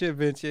 oh shit,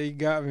 Vince, yeah, you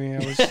got me. I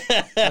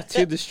was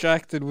too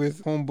distracted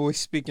with homeboy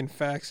speaking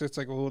facts. So it's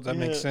like, well, that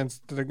makes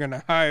sense. They're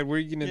gonna hide. What are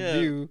you gonna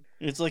do?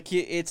 It's like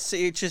it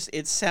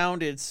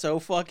sounded so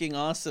fucking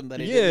awesome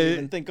that I didn't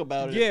even think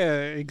about it.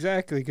 Yeah,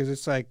 exactly. Because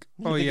it's like,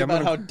 think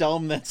about how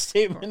dumb that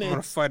statement is. I'm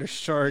gonna fight a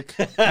shark,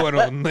 but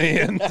on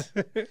land.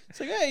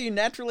 It's like, hey, you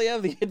naturally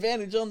have the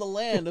advantage on the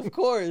land, of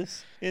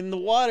course. In the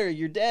water,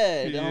 you're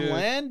dead. On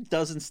land,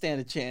 doesn't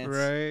stand a chance.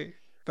 Right.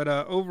 But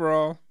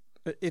overall,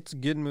 it's a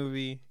good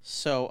movie.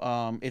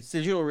 So, its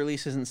digital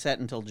release isn't set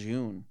until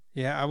June.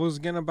 Yeah, I was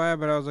gonna buy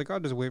it, but I was like, I'll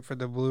just wait for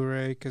the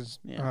Blu-ray because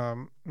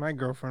my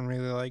girlfriend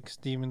really likes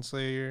Demon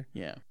Slayer.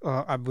 Yeah.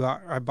 I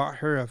bought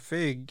her a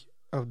fig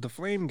of the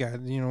Flame Guy,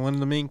 one of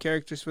the main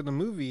characters for the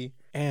movie,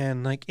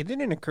 and like it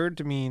didn't occur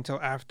to me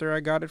until after I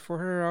got it for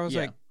her. I was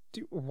like,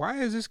 dude, why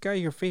is this guy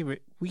your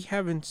favorite? We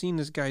haven't seen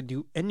this guy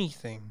do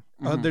anything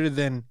other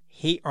than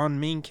hate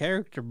on main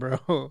character,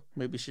 bro.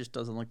 Maybe she just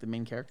doesn't like the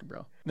main character,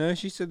 bro. No,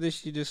 she said that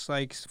she just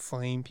likes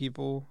flame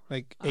people.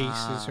 Like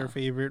Ace is her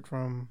favorite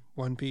from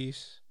One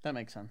Piece. That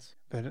makes sense.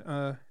 But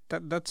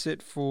that's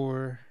it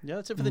for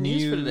that's it for the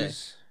news for today.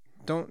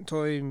 Don't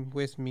toy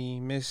with me,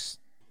 Miss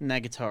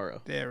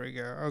Nagatoro. There we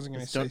go. I was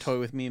gonna say Don't toy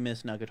with me,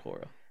 Miss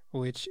Nagatoro,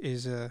 which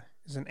is an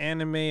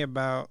anime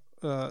about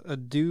a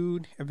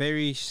dude, a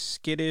very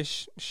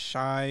skittish,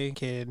 shy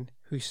kid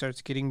who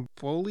starts getting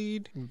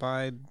bullied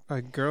by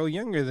a girl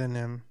younger than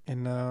him.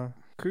 And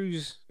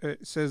Cruz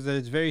says that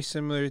it's very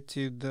similar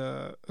to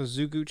the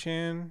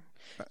Ozuku-chan.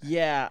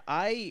 Yeah,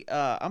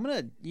 I'm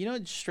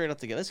gonna, straight up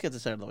together. Let's get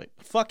this out of the way.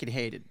 Fucking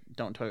hated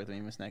Don't Toy With Me,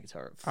 Miss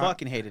Nagatoro.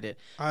 Fucking hated it.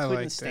 I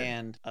couldn't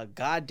stand a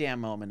goddamn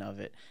moment of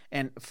it.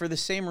 And for the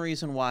same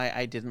reason why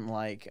I didn't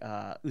like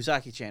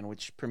Uzaki-chan,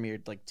 which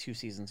premiered like 2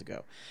 seasons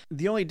ago.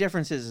 The only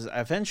difference is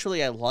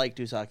eventually I liked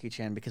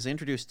Uzaki-chan because they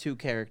introduced 2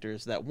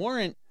 characters that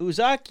weren't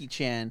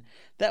Uzaki-chan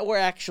that were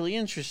actually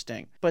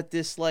interesting. But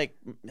this, like,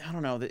 I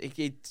don't know,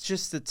 it's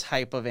just the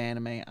type of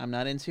anime I'm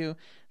not into.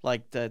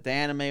 Like the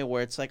anime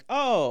where it's like,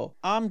 oh,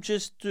 I'm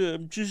just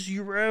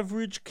your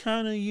average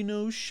kind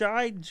of,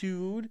 shy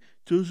dude.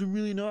 Doesn't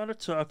really know how to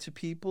talk to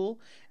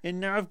people. And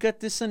now I've got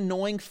this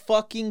annoying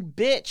fucking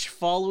bitch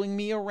following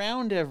me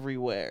around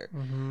everywhere.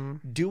 Mm-hmm.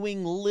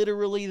 Doing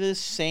literally the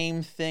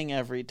same thing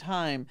every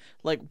time.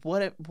 Like,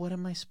 what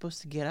am I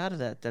supposed to get out of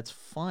that? That's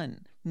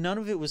fun. None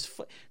of it was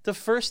fun. The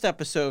first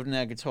episode of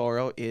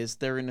Nagatoro is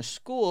they're in a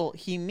school.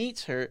 He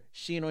meets her.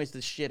 She annoys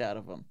the shit out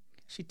of him.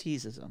 She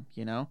teases him,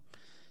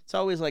 It's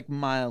always like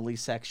mildly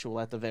sexual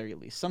at the very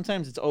least.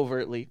 Sometimes it's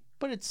overtly,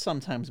 but it's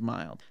sometimes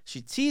mild.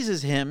 She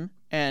teases him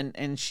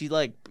and she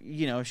like,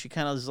 she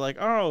kind of is like,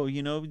 oh, we're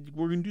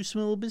going to do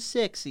something a little bit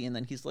sexy. And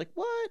then he's like,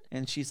 what?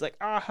 And she's like,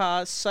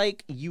 aha,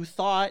 psych, you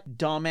thought,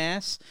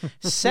 dumbass.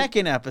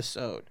 Second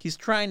episode, he's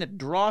trying to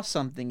draw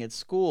something at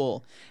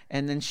school.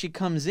 And then she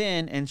comes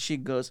in and she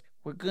goes,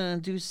 we're going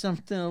to do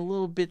something a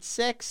little bit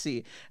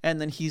sexy. And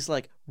then he's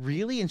like,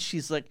 really? And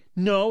she's like,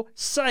 no,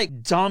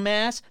 psych,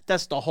 dumbass.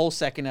 That's the whole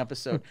second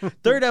episode.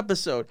 Third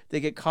episode,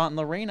 they get caught in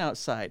the rain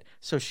outside.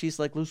 So she's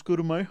like, let's go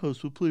to my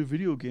house. We'll play a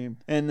video game.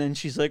 And then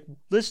she's like,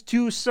 let's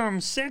do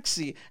something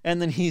sexy.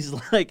 And then he's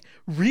like,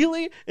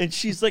 really? And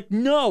she's like,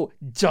 no,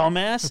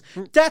 dumbass.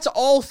 That's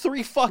all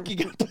 3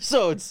 fucking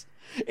episodes.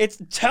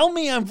 Tell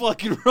me I'm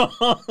fucking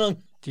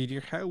wrong. Dude,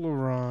 you're hella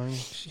wrong.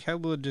 She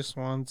hella just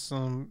wants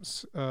some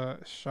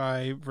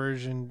shy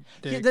version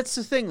dick. Yeah, that's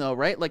the thing, though,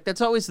 right? Like,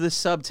 that's always the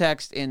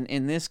subtext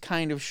in this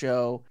kind of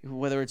show,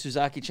 whether it's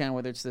Uzaki-chan,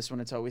 whether it's this one,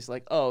 it's always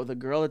like, oh, the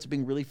girl that's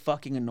being really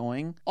fucking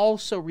annoying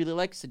also really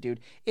likes the dude.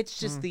 It's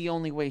just the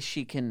only way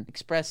she can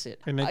express it.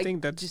 And I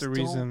think that's the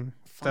reason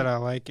that I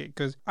like it,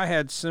 because I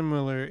had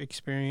similar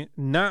experience,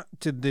 not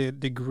to the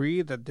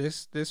degree that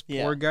this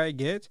poor guy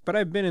gets, but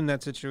I've been in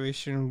that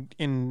situation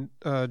in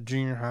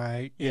junior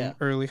high, in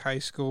early high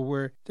school,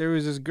 where there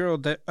was this girl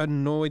that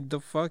annoyed the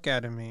fuck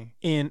out of me.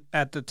 And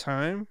at the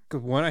time,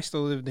 because one, I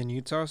still lived in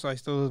Utah, so I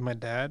still lived with my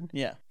dad.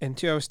 Yeah. And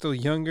two, I was still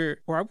younger.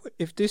 Or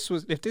if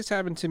this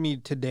happened to me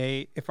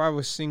today, if I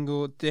was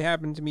single, it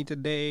happened to me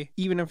today,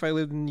 even if I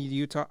lived in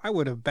Utah, I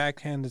would have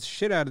backhanded the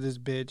shit out of this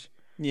bitch.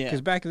 Yeah.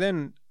 Because back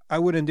then, I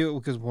wouldn't do it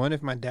because, one,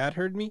 if my dad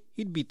heard me,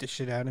 he'd beat the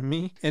shit out of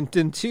me. And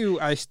then two,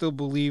 I still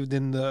believed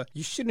in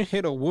you shouldn't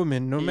hit a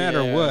woman no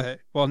matter what.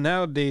 Well,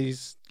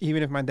 nowadays,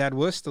 even if my dad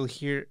was still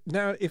here,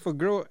 now if a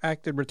girl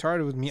acted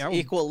retarded with me,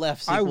 equal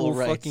lefts, equal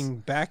rights. Fucking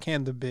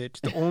backhand the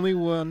bitch. The only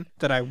one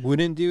that I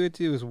wouldn't do it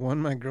to is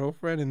my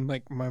girlfriend and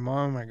like my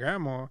mom and my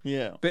grandma.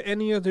 Yeah. But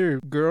any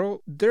other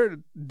girl, they're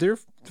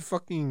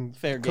fucking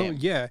fair game.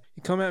 Yeah.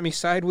 You come at me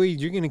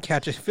sideways, you're gonna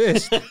catch a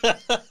fist.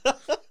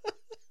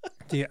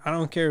 Yeah, I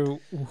don't care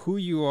who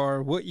you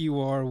are, what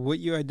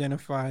you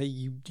identify.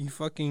 You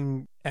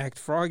fucking act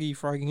froggy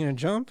gonna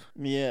jump.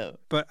 Yeah.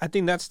 But I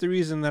think that's the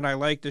reason that I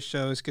like the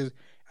show, is because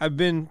I've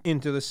been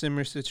into the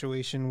similar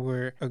situation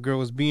where a girl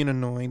was being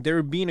annoying. They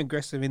were being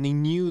aggressive, and they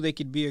knew they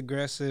could be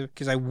aggressive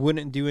because I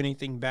wouldn't do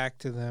anything back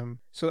to them.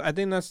 So I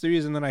think that's the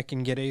reason that I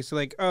can get it. So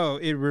like, oh,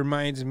 it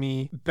reminds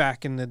me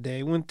back in the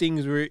day when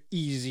things were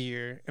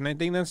easier. And I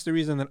think that's the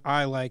reason that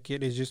I like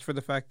it, is just for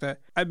the fact that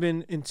I've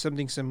been in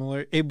something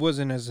similar. It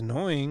wasn't as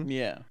annoying.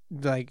 Yeah.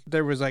 Like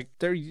there was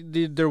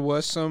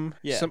some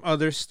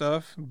other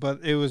stuff,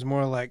 but it was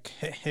more like,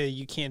 hey,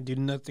 you can't do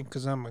nothing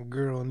because I'm a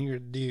girl and you're a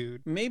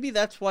dude. Maybe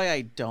that's why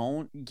I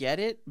don't get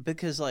it,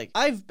 because like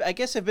I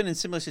guess I've been in a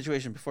similar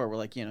situation before where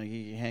like, you know,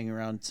 you hang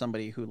around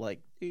somebody who like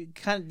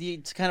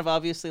it's kind of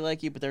obviously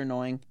like you, but they're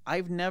annoying.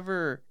 I've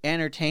never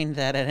entertained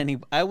that at any.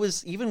 I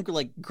was even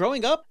like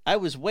growing up, I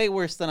was way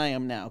worse than I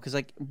am now, because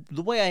like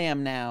the way I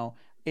am now,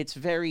 it's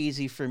very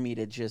easy for me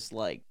to just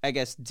like, I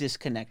guess,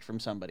 disconnect from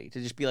somebody, to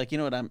just be like, you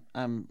know what,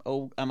 I'm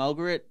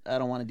over it. I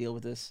don't want to deal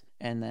with this,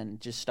 and then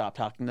just stop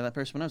talking to that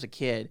person. When I was a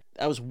kid,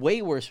 I was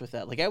way worse with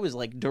that. Like I was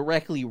like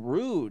directly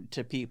rude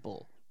to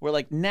people. Where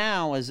like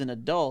now as an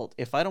adult,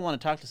 if I don't want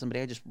to talk to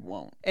somebody, I just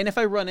won't. And if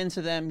I run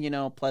into them, you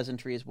know,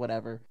 pleasantries,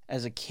 whatever.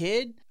 As a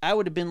kid, I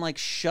would have been like,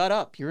 shut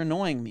up, you're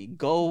annoying me,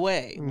 go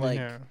away. Like,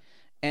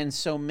 and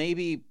so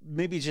maybe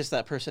just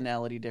that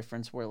personality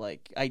difference where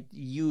like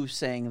you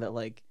saying that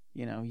like,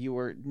 you know, you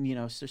were, you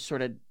know,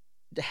 sort of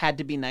had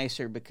to be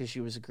nicer because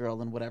she was a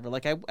girl and whatever.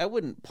 Like I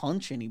wouldn't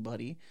punch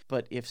anybody,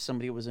 but if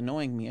somebody was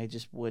annoying me, I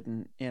just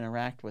wouldn't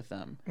interact with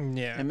them.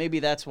 Yeah. And maybe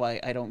that's why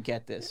I don't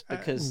get this,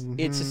 because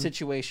it's a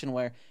situation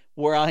where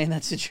were I in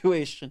that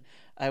situation,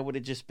 I would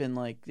have just been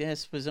like,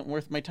 this wasn't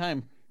worth my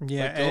time.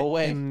 Yeah, like, go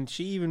away. And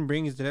she even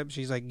brings it up.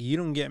 She's like, you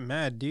don't get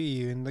mad, do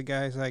you? And the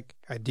guy's like,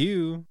 I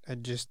do. I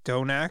just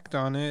don't act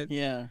on it.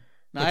 Yeah.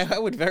 No, I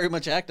would very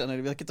much act on it.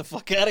 I'd be like, get the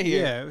fuck out of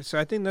here. Yeah, so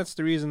I think that's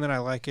the reason that I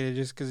like it.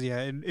 Just because,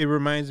 it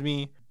reminds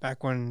me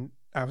back when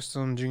I was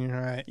still in junior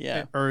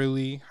high,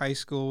 early high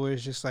school, where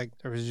it's just like,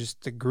 there was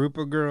just a group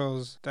of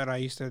girls that I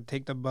used to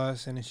take the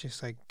bus, and it's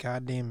just like,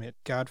 God damn it.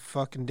 God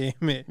fucking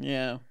damn it.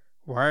 Yeah.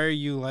 Why are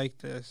you like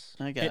this?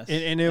 I guess.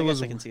 And I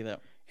guess I can see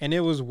that. And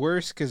it was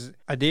worse because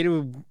I dated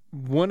with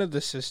one of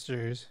the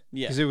sisters.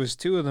 Yeah. Because it was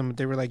two of them, but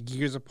they were like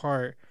years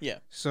apart. Yeah.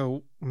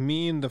 So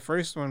me and the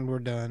first one were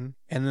done.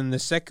 And then the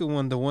second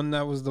one, the one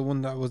that was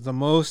the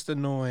most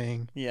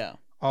annoying. Yeah.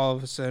 All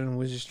of a sudden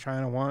was just try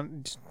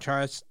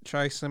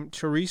some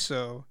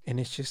chorizo. And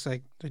it's just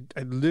like,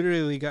 I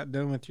literally got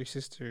done with your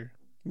sister.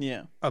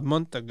 Yeah. A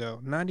month ago.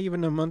 Not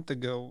even a month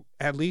ago.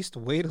 At least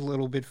wait a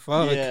little bit,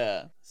 fuck.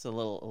 Yeah. It's a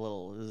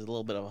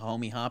little bit of a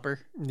homie hopper.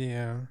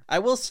 Yeah. I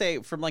will say,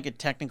 from like a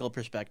technical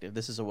perspective,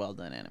 this is a well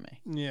done anime.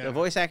 Yeah. The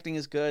voice acting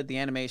is good, the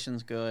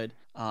animation's good,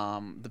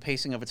 the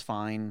pacing of it's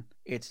fine.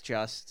 It's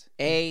just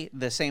A,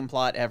 the same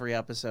plot every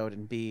episode,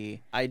 and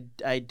B,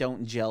 I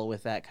don't gel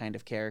with that kind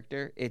of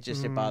character. It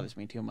just it bothers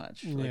me too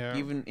much. Like,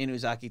 even in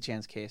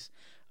Uzaki-chan's case,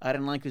 I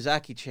didn't like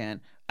Uzaki-chan.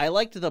 I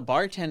liked the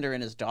bartender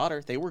and his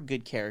daughter. They were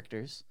good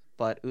characters.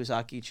 But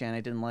Uzaki-chan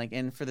I didn't like.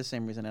 And for the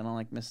same reason, I don't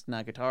like Miss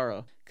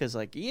Nagatoro. Because,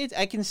 like,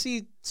 I can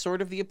see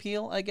sort of the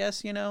appeal, I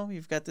guess, you know?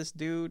 You've got this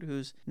dude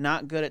who's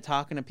not good at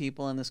talking to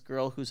people and this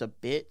girl who's a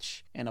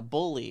bitch and a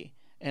bully.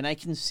 And I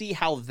can see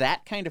how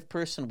that kind of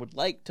person would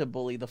like to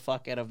bully the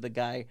fuck out of the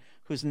guy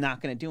who's not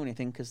going to do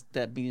anything, because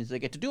that means they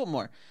get to do it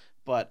more.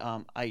 But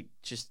I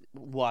just,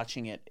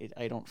 watching it,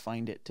 I don't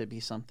find it to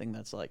be something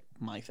that's, like,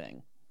 my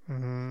thing.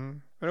 Mm-hmm.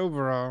 But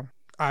overall,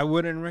 I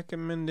wouldn't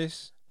recommend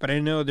this. But I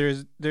know there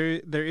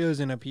is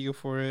an appeal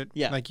for it.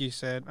 Yeah. Like you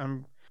said,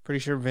 I'm pretty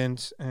sure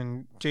Vince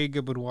and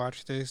Jacob would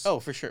watch this. Oh,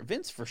 for sure.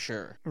 Vince, for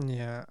sure.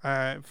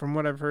 Yeah. From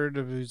what I've heard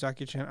of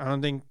Uzaki-chan, I don't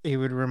think it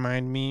would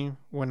remind me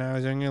when I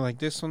was younger like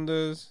this one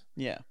does.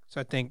 Yeah. So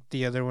I think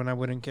the other one I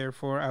wouldn't care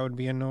for. I would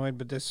be annoyed,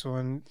 but this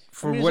one,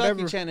 for Miyazaki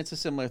whatever... Uzaki-chan, it's a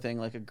similar thing,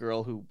 like a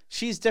girl who...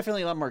 She's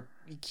definitely a lot more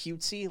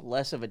cutesy,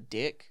 less of a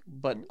dick,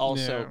 but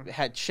also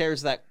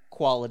shares that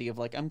quality of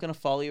like, I'm going to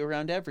follow you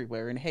around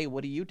everywhere, and hey,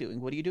 what are you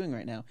doing? What are you doing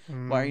right now?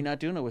 Why are you not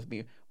doing it with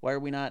me? Why are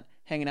we not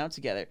hanging out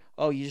together?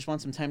 Oh, you just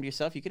want some time to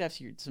yourself? You could have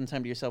some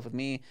time to yourself with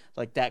me.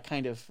 Like that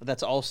kind of...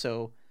 That's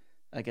also...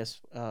 I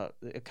guess a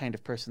kind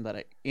of person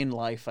that in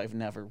life I've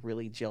never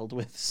really gelled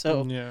with.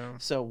 So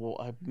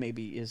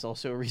maybe is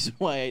also a reason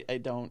why I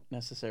don't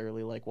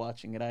necessarily like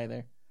watching it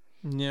either.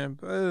 Yeah,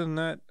 but other than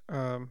that,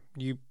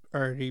 you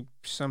already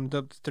summed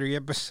up the 3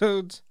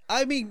 episodes.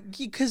 I mean,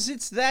 because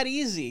it's that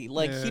easy.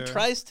 Like he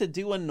tries to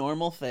do a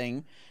normal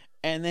thing,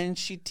 and then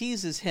she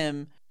teases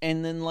him,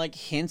 and then like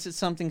hints at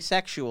something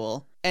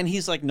sexual, and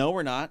he's like, "No,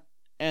 we're not,"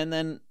 and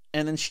then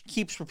she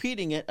keeps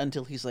repeating it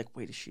until he's like,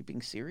 wait, is she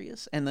being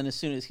serious? And then as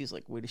soon as he's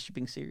like, wait, is she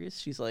being serious?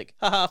 She's like,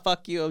 haha,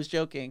 fuck you, I was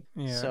joking.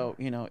 Yeah. So,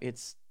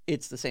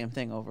 it's the same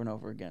thing over and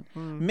over again.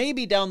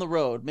 Maybe down the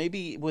road,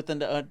 maybe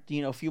within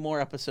a few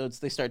more episodes,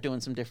 they start doing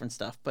some different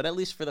stuff. But at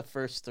least for the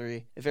first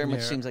 3, it very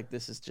much seems like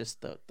this is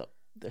just the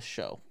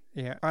show.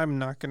 Yeah, I'm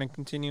not going to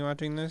continue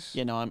watching this.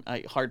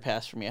 I hard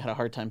pass for me. I had a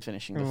hard time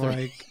finishing the 3.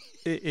 Like,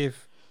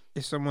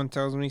 if someone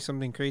tells me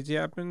something crazy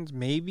happens,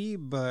 maybe,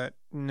 but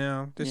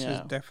no, this is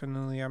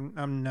definitely,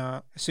 I'm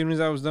not. As soon as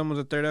I was done with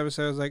the 3rd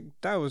episode, I was like,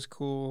 that was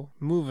cool.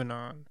 Moving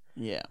on.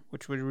 Yeah.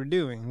 Which we were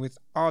doing with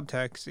Odd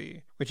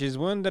Taxi, which is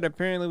one that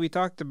apparently we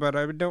talked about.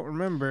 I don't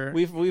remember.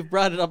 We've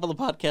brought it up on the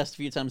podcast a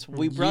few times.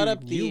 You brought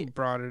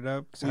it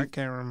up because I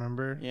can't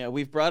remember. Yeah,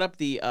 we've brought up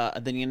the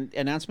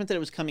announcement that it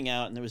was coming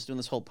out, and there was doing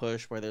this whole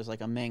push where there's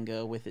like a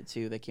manga with it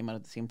too that came out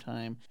at the same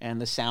time, and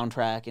the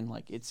soundtrack, and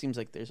like it seems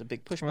like there's a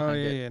big push behind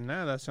it. Yeah.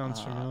 Now that sounds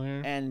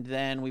familiar. And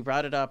then we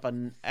brought it up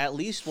at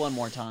least one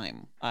more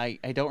time. I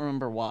don't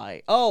remember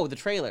why. Oh, the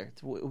trailer.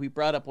 We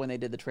brought up when they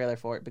did the trailer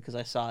for it because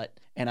I saw it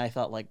and I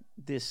thought like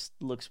this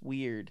looks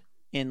weird.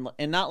 And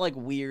not like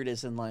weird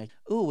as in like,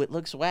 ooh, it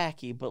looks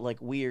wacky, but like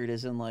weird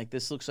as in like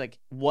this looks like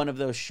one of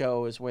those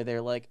shows where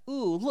they're like,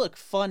 ooh, look,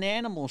 fun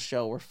animal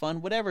show or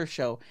fun whatever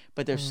show,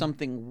 but there's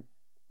something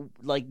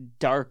like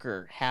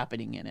darker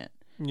happening in it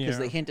because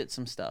they hint at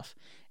some stuff.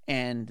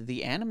 And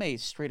the anime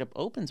straight up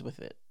opens with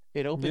it.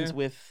 It opens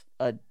with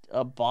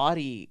a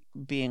body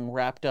being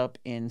wrapped up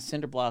in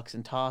cinder blocks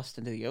and tossed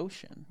into the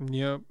ocean.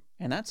 Yep.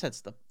 And that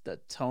sets the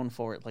tone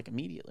for it like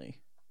immediately.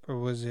 But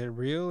was it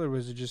real or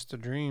was it just a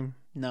dream?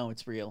 No,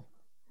 it's real.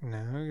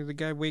 No, the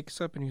guy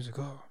wakes up and he's like,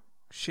 oh,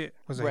 shit.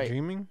 Was I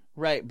dreaming?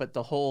 Right, but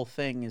the whole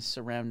thing is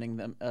surrounding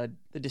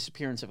the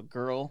disappearance of a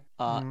girl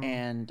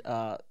and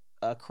a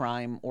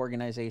crime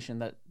organization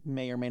that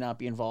may or may not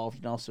be involved,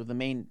 and also the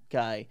main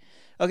guy.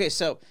 Okay,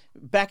 so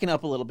backing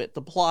up a little bit,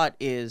 the plot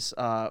is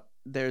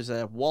there's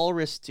a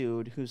walrus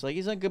dude he's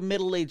like a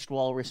middle-aged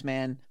walrus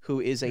man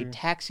who is a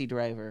taxi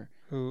driver.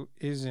 Who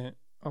isn't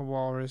a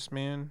walrus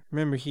man.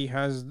 Remember, he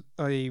has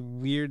a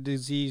weird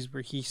disease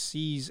where he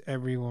sees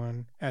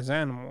everyone as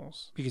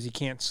animals because he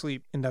can't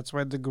sleep. And that's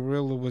why the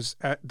gorilla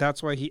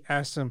that's why he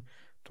asked him,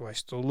 do I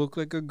still look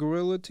like a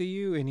gorilla to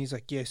you? And he's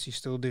like, yes, you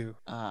still do.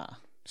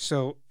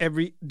 So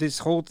this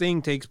whole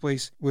thing takes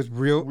place with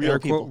real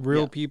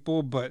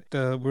people, but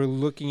we're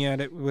looking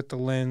at it with the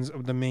lens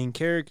of the main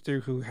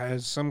character who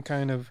has some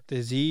kind of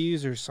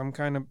disease or some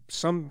kind of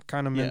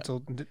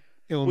mental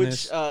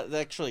illness. Which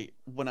actually,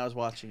 when I was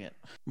watching it,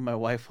 my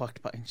wife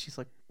walked by and she's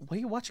like, "Why are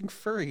you watching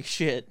furry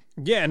shit?"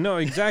 Yeah, no,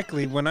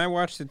 exactly. When I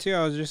watched it too,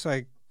 I was just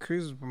like,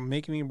 "Cruz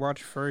making me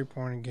watch furry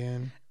porn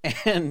again."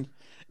 And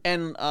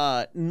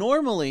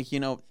normally,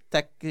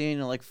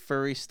 like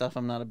furry stuff,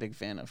 I'm not a big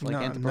fan of,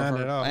 like not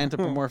at all.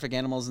 Anthropomorphic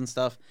animals and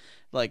stuff.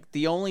 Like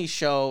the only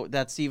show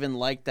that's even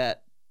like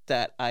that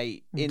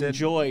I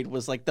enjoyed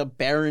was like the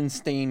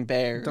Berenstain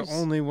Bears. The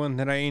only one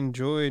that I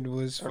enjoyed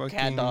was fucking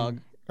Cat Dog.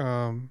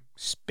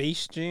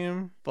 Space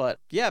Jam. But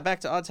yeah, back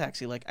to Odd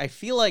Taxi. Like I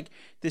feel like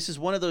this is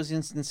one of those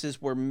instances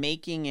where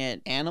making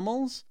it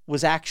animals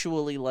was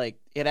actually like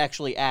it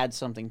actually adds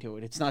something to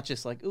it. It's not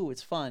just like, ooh,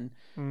 it's fun,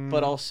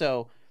 but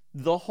also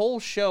the whole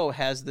show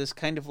has this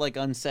kind of like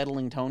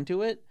unsettling tone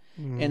to it.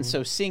 And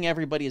so seeing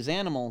everybody as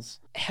animals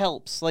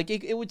helps. Like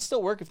it would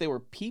still work if they were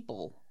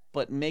people,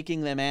 but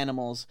making them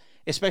animals,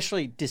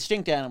 especially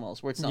distinct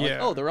animals, where it's not like,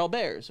 oh, they're all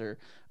bears or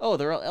oh,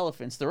 they're all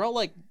elephants. They're all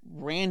like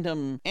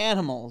random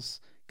animals,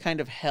 kind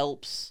of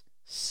helps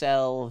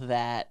sell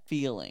that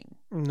feeling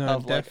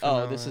of like,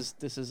 oh, this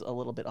is a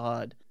little bit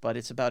odd. But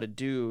it's about a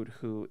dude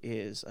who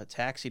is a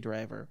taxi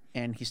driver,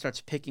 and he starts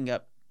picking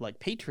up like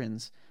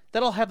patrons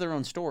that all have their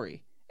own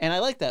story. And I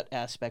like that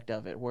aspect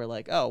of it, where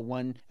like, oh,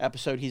 one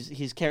episode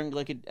he's carrying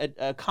like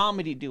a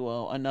comedy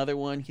duo, another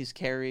one he's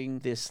carrying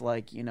this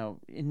like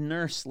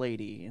nurse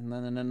lady, and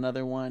then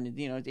another one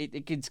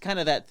it's kind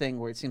of that thing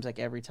where it seems like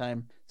every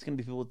time it's gonna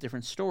be people with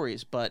different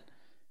stories, but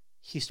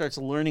he starts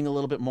learning a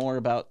little bit more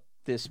about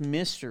this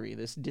mystery,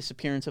 this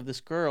disappearance of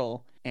this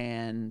girl,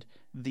 and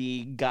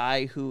the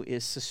guy who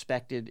is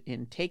suspected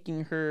in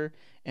taking her,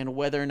 and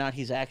whether or not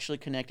he's actually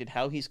connected,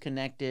 how he's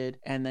connected.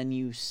 And then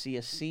you see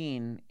a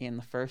scene in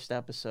the first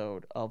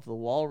episode of the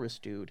walrus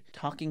dude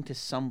talking to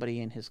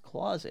somebody in his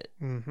closet.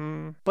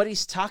 Mm-hmm. But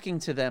he's talking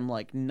to them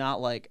like, not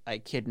like, I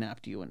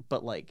kidnapped you,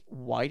 but like,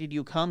 why did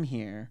you come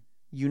here?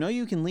 You know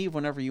you can leave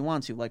whenever you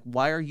want to. Like,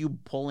 why are you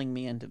pulling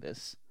me into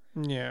this?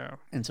 Yeah.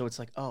 And so it's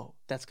like, oh,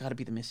 that's got to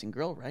be the missing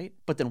girl, right?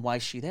 But then why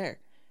is she there?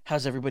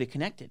 How's everybody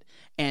connected?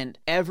 And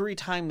every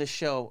time the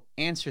show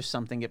answers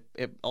something,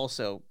 it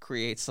also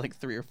creates like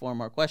 3 or 4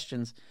 more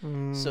questions.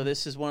 So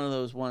this is one of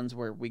those ones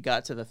where we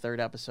got to the 3rd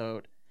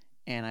episode,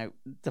 and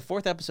the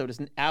 4th episode is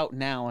out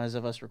now as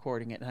of us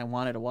recording it, and I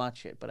wanted to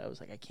watch it, but I was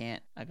like, I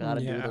can't. I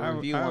gotta do the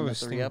review on the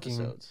 3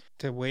 episodes.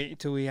 To wait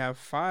till we have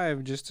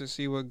 5 just to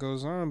see what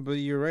goes on, but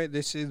you're right.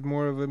 This is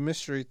more of a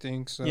mystery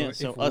thing. So yeah,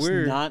 so us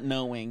not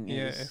knowing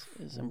is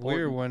important.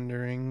 We're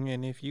wondering,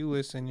 and if you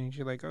listen and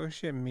you're like, oh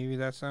shit, maybe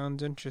that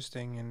sounds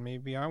interesting, and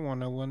maybe I want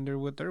to wonder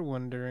what they're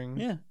wondering.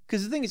 Yeah,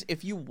 because the thing is,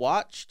 if you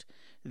watched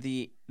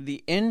the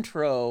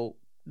intro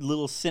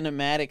little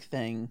cinematic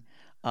thing,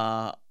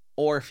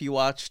 or if you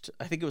watched,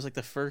 I think it was like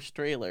the first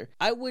trailer,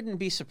 I wouldn't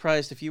be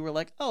surprised if you were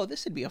like, oh,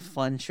 this would be a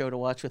fun show to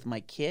watch with my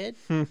kid.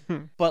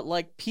 But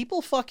like,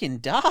 people fucking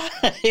die.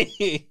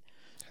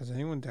 Has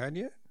anyone died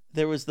yet?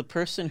 There was the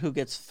person who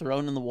gets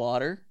thrown in the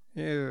water.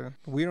 Yeah,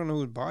 we don't know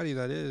whose body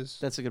that is.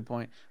 That's a good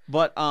point.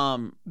 But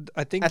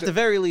I think at the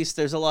very least,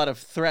 there's a lot of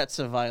threats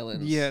of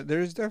violence. Yeah,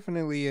 there's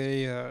definitely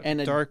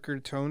a darker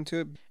tone to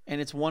it.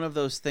 And it's one of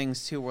those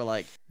things too where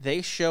like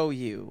they show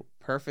you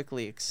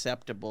perfectly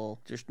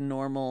acceptable, just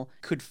normal,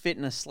 could fit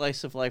in a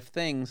slice of life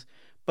things,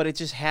 but it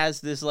just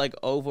has this like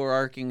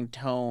overarching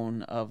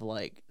tone of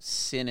like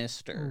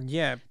sinister.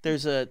 Yeah.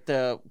 There's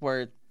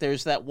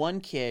there's that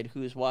one kid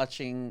who's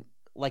watching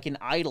like an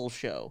idol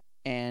show,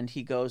 and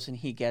he goes and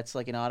he gets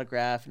like an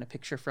autograph and a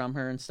picture from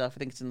her and stuff. I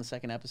think it's in the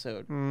 2nd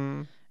episode.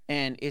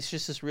 And it's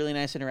just this really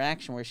nice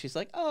interaction where she's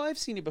like, oh, I've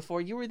seen you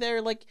before. You were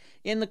there like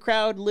in the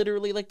crowd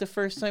literally like the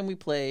first time we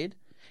played.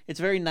 It's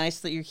very nice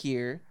that you're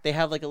here. They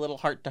have like a little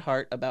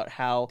heart-to-heart about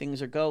how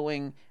things are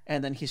going,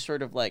 and then he's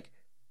sort of like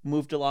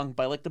moved along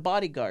by like the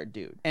bodyguard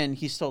dude. And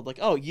he's told like,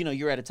 oh,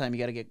 you're out of time, you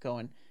got to get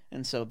going.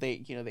 And so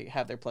they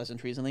have their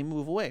pleasantries and they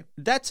move away.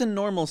 That's a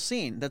normal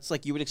scene. That's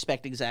like you would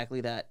expect exactly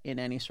that in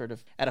any sort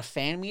of, at a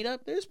fan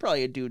meetup, there's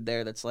probably a dude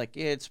there that's like,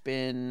 it's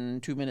been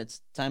 2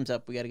 minutes, time's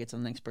up, we got to get to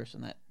the next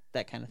person,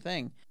 that kind of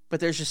thing. But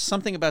there's just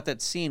something about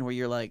that scene where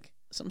you're like,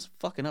 something's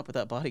fucking up with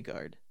that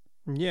bodyguard.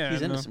 Yeah,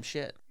 he's into some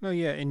shit. No,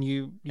 yeah, and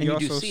you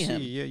also see him.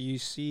 Yeah, you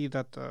see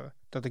that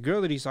the girl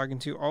that he's talking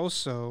to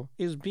also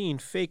is being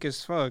fake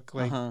as fuck.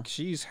 Like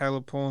she's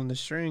hella pulling the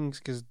strings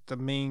because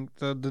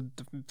the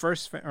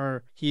first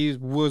he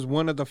was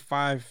one of the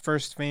 5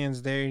 first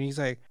fans there, and he's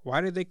like,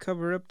 why did they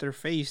cover up their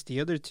face?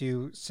 The other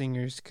 2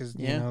 singers, because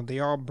you know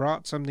they all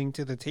brought something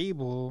to the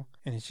table.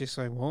 And it's just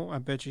like, well, I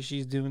bet you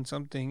she's doing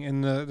something.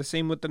 And the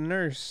same with the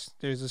nurse.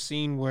 There's a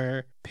scene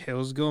where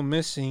pills go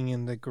missing,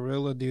 and the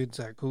gorilla dude's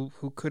like, who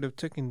could have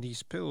taken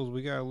these pills?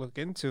 We gotta look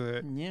into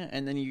it. Yeah,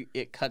 and then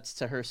it cuts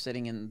to her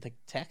sitting in the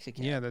taxi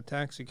cab. Yeah, the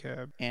taxi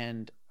cab.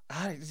 And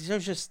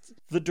there's just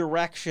the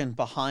direction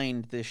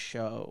behind this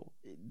show.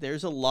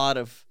 There's a lot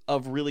of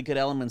really good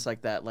elements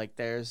like that. Like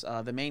there's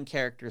the main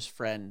character's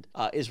friend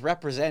is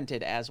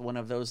represented as one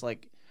of those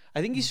like, I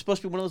think he's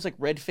supposed to be one of those like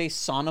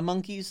red-faced sauna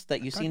monkeys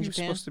that you see in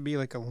Japan. He's supposed to be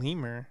like a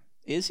lemur.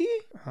 Is he?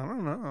 I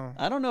don't know.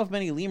 I don't know of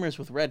many lemurs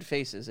with red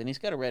faces, and he's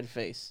got a red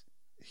face.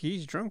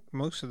 He's drunk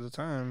most of the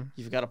time.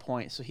 You've got a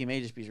point, so he may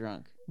just be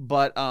drunk.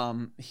 But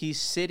he's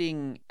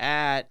sitting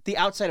at the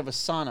outside of a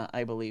sauna,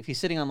 I believe. He's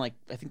sitting on like,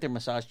 I think they're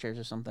massage chairs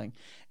or something,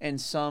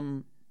 and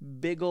some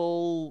big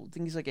old, I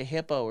think he's like a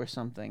hippo or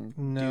something.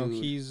 No,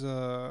 dude. he's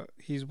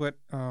what?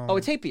 Oh,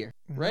 it's Tapir,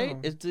 right?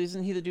 No.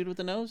 Isn't he the dude with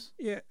the nose?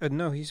 Yeah,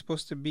 no, he's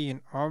supposed to be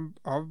an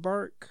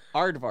Aardvark.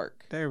 Aardvark.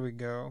 There we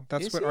go.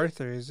 That's Is what he?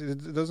 Arthur is.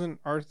 Doesn't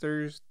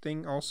Arthur's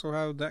thing also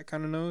have that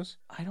kind of nose?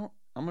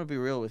 I'm going to be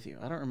real with you.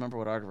 I don't remember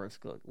what aardvarks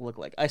look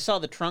like. I saw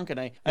the trunk, and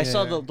I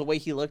saw the way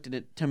he looked at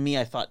it. To me,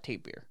 I thought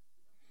tapir.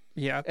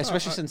 Yeah.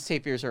 Especially since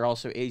tapirs are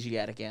also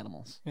Asiatic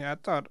animals. Yeah, I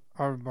thought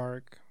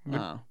aardvark.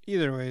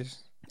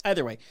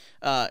 Either way,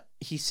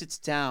 he sits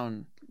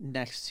down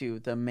next to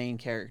the main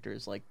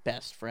character's like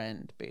best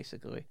friend,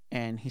 basically,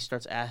 and he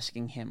starts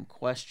asking him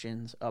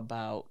questions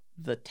about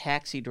the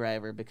taxi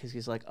driver, because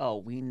he's like, oh,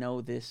 we know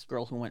this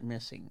girl who went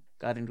missing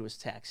got into his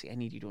taxi. I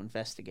need you to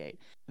investigate.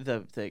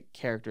 The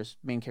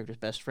main character's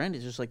best friend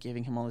is just like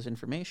giving him all this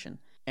information,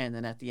 and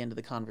then at the end of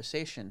the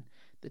conversation,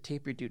 the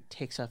tapir dude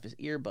takes off his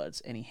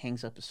earbuds and he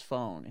hangs up his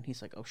phone, and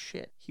he's like, oh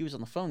shit, he was on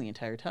the phone the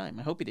entire time.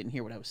 I hope he didn't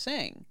hear what I was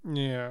saying.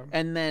 Yeah.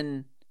 And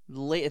then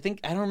I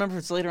don't remember if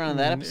it's later on in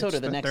that episode or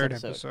the next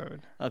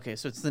episode. Okay,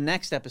 so it's the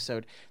next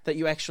episode that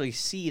you actually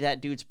see that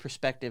dude's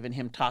perspective and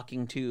him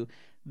talking to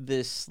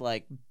this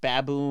like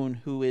baboon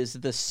who is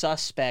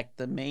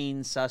the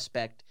main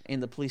suspect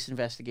in the police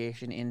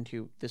investigation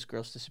into this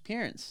girl's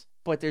disappearance.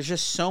 but there's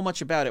just so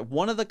much about it.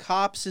 One of the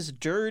cops is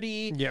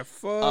dirty. Yeah,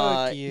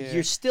 fuck yeah.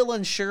 You're still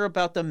unsure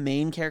about the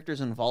main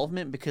character's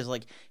involvement because,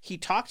 like, he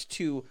talked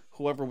to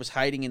whoever was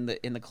hiding in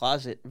the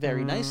closet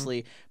very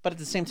nicely, but at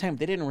the same time,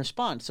 they didn't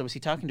respond. So is he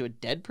talking to a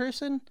dead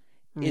person?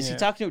 Is he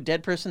talking to a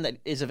dead person that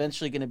is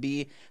eventually going to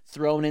be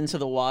thrown into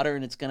the water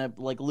and it's going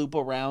to like loop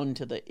around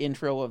to the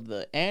intro of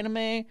the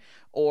anime?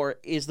 Or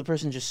is the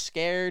person just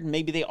scared?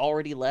 Maybe they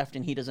already left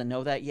and he doesn't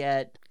know that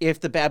yet. If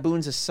the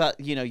baboon's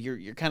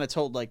you're kind of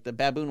told like the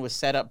baboon was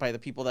set up by the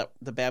people that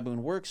the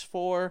baboon works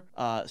for.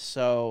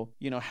 So,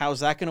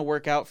 how's that going to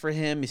work out for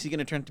him? Is he going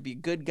to turn to be a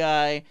good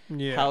guy?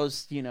 Yeah.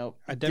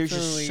 There's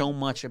just so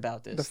much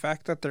about this. The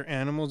fact that they're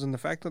animals and the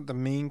fact that the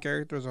main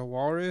character is a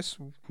walrus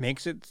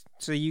makes it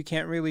so you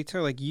can't really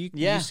tell. Like you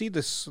see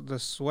the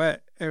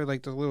sweat or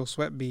like the little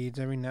sweat beads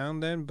every now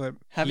and then, but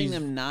having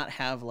them not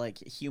have like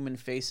human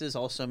faces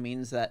also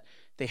means that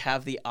they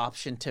have the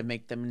option to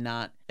make them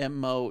not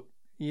emote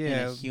in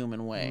a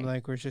human way.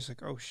 Like we're just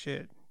like, oh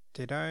shit,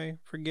 did I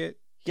forget?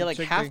 Yeah, like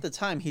half the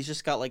time he's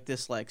just got like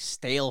this like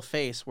stale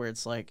face where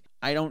it's like,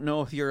 I don't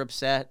know if you're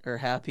upset or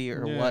happy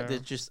or what.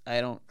 It's just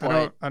I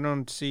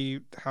don't see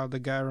how the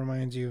guy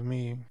reminds you of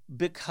me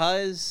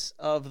because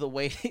of the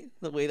way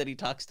that he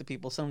talks to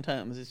people.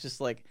 Sometimes it's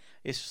just like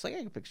I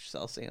can picture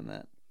Sal saying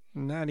that.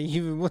 Not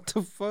even, what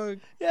the fuck?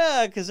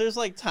 Yeah, because there's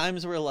like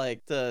times where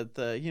like the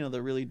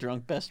really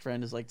drunk best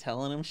friend is like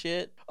telling him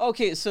shit.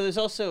 Okay, so there's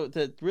also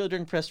the really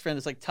drunk best friend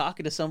is like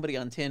talking to somebody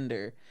on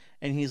Tinder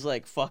and he's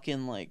like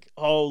fucking like,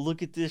 oh,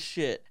 look at this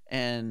shit.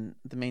 And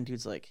the main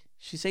dude's like,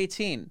 she's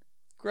 18.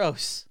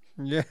 Gross.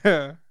 Yeah.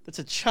 That's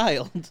a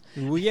child.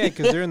 Well, yeah,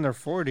 because they're in their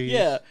 40s.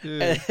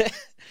 Yeah.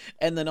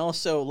 And then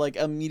also like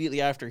immediately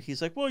after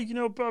he's like, well,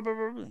 blah, blah,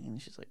 blah.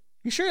 And she's like,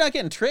 you sure you're not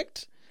getting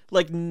tricked?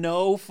 Like,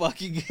 no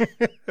fucking,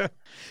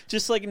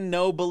 just like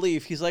no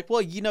belief. He's like,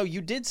 well,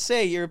 you did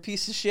say you're a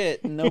piece of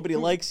shit and nobody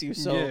likes you.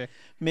 So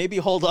maybe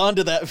hold on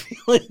to that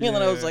feeling. And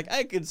then I was like,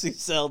 I could see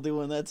Sal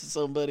doing that to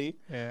somebody.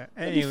 Yeah.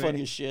 That'd be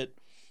funny as shit.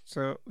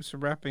 So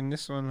wrapping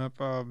this one up,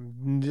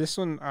 this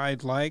one I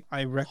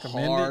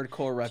recommend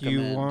Hardcore recommend.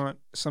 If you want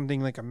something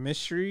like a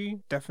mystery,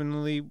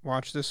 definitely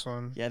watch this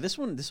one. Yeah, this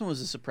one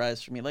was a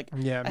surprise for me. Like,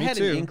 yeah, I had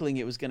an inkling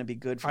it was going to be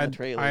good from the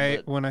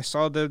trailer. When I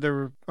saw that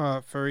there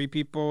were furry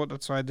people,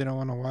 that's why I didn't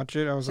want to watch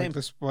it. I was like,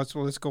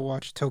 let's go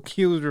watch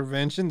Tokyo's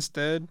Revenge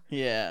instead.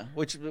 Yeah,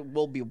 which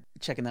we'll be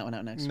checking that one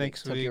out next week.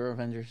 Tokyo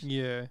Revengers.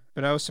 Yeah,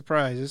 but I was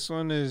surprised. This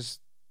one is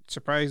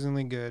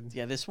surprisingly good.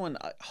 Yeah, this one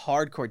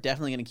hardcore.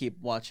 Definitely gonna keep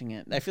watching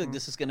it. I feel like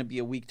this is gonna be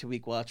a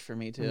week-to-week watch for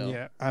me too.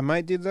 Yeah, I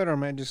might do that or I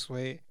might just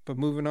wait. But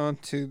moving on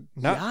to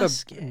not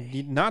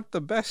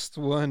the best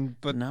one,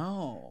 but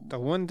the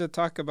one to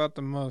talk about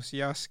the most.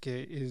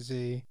 Yasuke is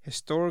a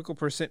historical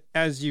person,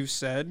 as you've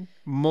said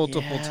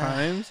multiple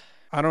times.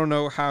 I don't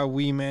know how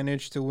we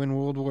managed to win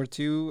World War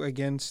II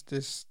against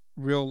this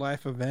real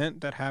life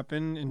event that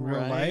happened in real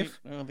life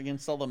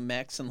against all the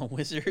mechs and the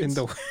wizards and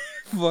the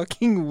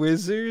fucking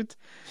wizards.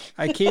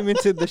 I came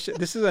into this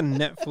is a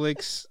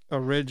Netflix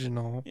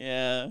original.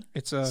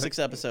 It's 6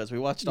 episodes. We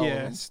watched all of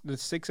them.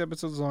 It's 6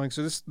 episodes long,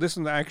 so this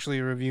one's actually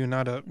a review,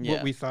 not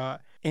what we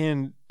thought.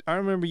 And I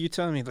remember you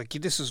telling me like,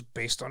 this is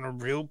based on a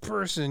real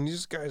person,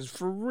 these guys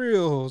for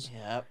reals.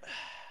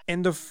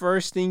 And the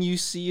first thing you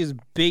see is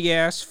big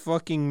ass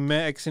fucking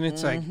mechs, and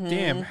it's like,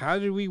 damn, how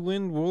did we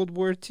win World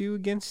War II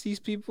against these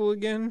people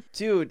again?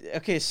 Dude,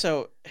 okay,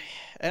 so,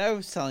 and I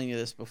was telling you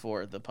this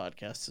before the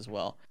podcast as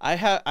well.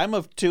 I'm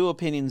of two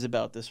opinions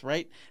about this,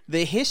 right?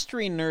 The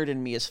history nerd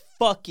in me is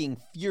fucking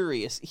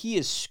furious. He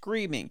is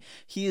screaming.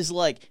 He is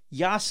like,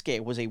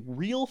 Yasuke was a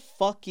real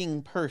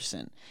fucking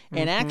person,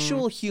 an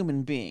actual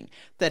human being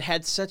that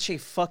had such a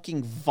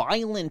fucking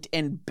violent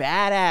and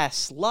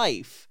badass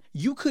life.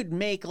 You could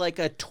make like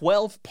a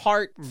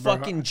 12-part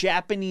fucking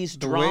Japanese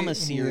drama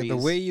series. The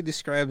way you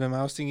described him,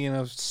 I was thinking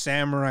of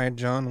Samurai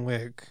John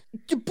Wick.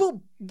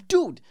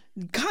 Dude,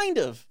 kind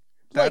of.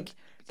 That's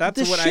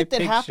the what shit that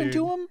happened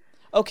to him.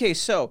 Okay,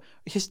 so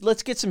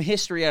let's get some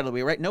history out of the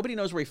way, right? Nobody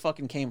knows where he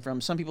fucking came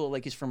from. Some people are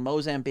like he's from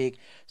Mozambique.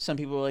 Some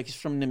people are like he's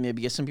from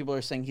Namibia. Some people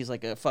are saying he's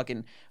like a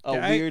fucking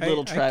weird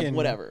little tribe,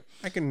 whatever.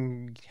 I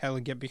can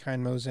hella get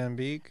behind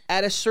Mozambique.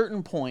 At a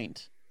certain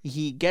point,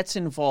 he gets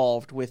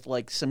involved with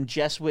like some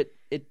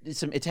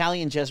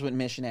Italian Jesuit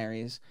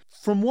missionaries.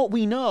 From what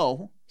we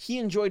know, he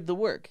enjoyed the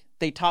work.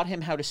 They taught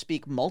him how to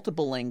speak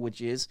multiple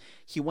languages.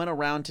 He went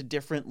around to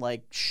different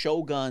like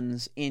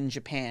shoguns in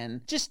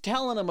Japan, just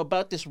telling them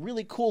about this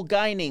really cool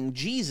guy named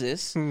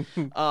Jesus. And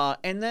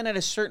then at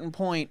a certain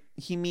point,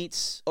 he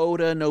meets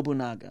Oda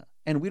Nobunaga.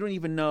 And we don't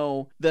even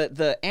know,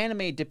 the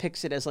anime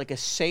depicts it as like a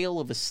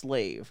sale of a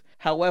slave.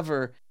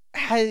 However,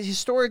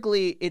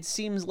 historically, it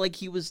seems like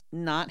he was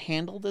not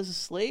handled as a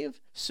slave.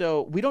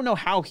 So we don't know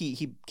how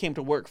he came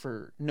to work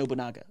for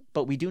Nobunaga,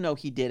 but we do know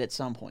he did at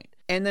some point.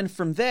 And then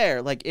from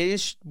there, like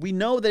we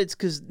know that it's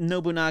because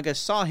Nobunaga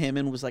saw him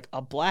and was like,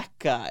 a black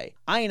guy.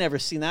 I ain't never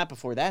seen that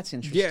before. That's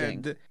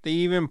interesting. Yeah, they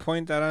even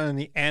point that out in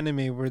the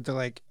anime where they're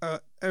like,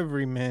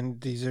 every man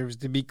deserves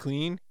to be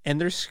clean, and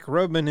they're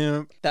scrubbing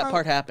him. That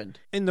part happened.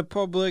 In the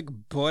public,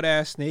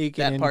 butt-ass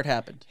naked. That part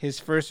happened. His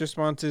first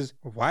response is,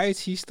 why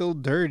is he still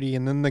dirty?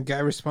 And then the guy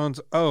responds,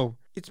 oh,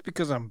 it's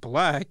because I'm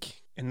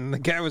black. And the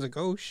guy was like,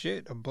 "Oh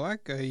shit, a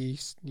black guy?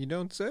 You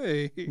don't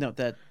say." No,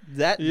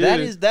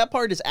 that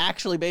part is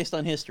actually based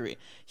on history.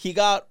 He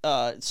got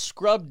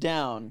scrubbed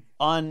down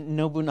on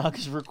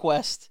Nobunaga's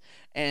request,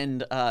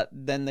 and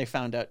then they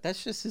found out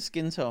that's just his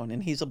skin tone,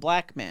 and he's a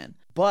black man.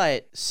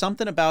 But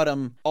something about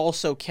him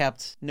also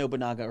kept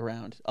Nobunaga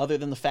around, other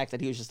than the fact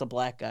that he was just a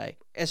black guy.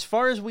 As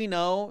far as we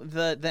know,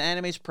 the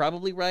anime's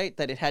probably right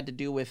that it had to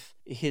do with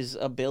his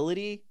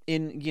ability.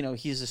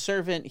 He's a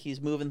servant,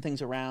 he's moving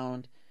things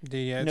around.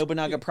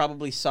 Nobunaga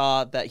probably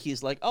saw that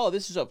he's like, oh,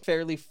 this is a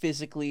fairly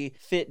physically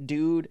fit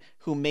dude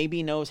who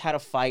maybe knows how to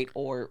fight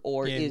or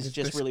is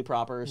just really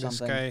proper or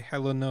something. This guy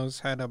hella knows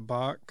how to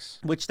box.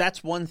 Which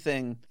that's one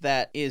thing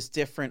that is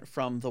different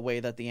from the way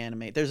that the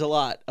anime... There's a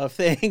lot of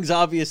things,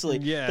 obviously,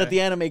 that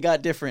the anime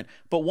got different.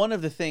 But one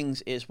of the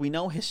things is we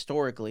know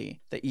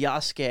historically that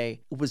Yasuke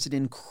was an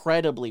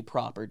incredibly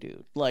proper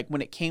dude. Like,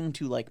 when it came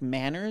to, like,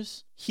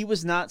 manners, he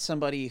was not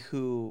somebody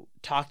who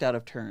talked out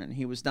of turn.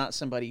 He was not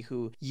somebody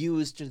who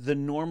used the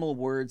normal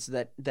words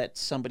that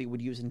somebody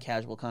would use in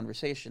casual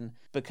conversation.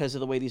 Because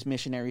of the way these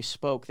missionaries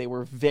spoke, they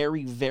were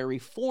very, very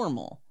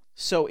formal.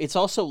 So it's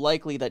also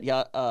likely that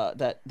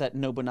that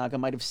Nobunaga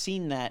might have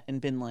seen that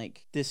and been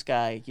like, this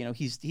guy,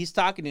 he's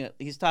talking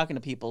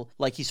to people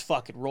like he's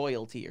fucking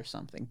royalty or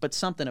something. But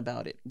something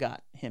about it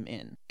got him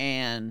in.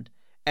 And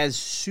as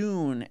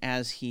soon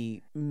as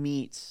he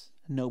meets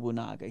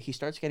Nobunaga, he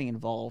starts getting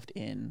involved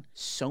in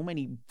so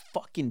many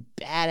fucking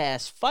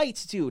badass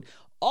fights, dude,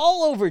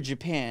 all over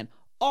Japan,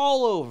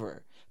 all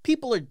over.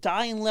 People are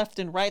dying left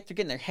and right. They're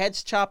getting their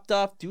heads chopped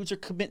off. Dudes are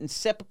committing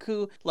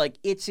seppuku. Like,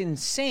 it's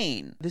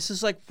insane. This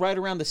is like right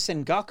around the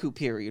Sengoku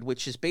period,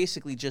 which is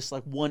basically just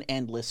like one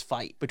endless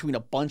fight between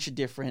a bunch of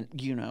different,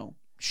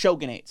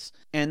 shogunates.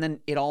 And then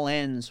it all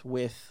ends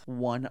with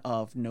one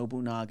of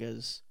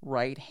Nobunaga's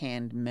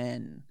right-hand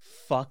men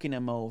fucking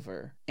him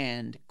over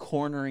and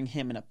cornering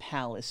him in a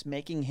palace,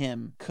 making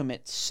him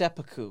commit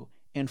seppuku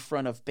in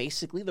front of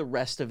basically the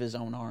rest of his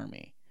own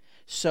army.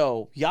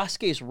 So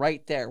Yasuke's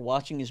right there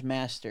watching his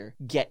master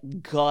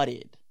get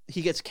gutted.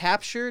 He gets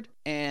captured,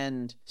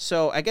 and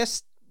so I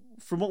guess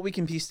from what we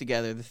can piece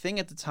together, the thing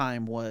at the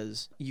time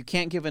was you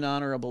can't give an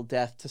honorable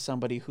death to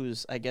somebody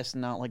who's, I guess,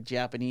 not like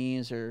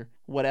Japanese or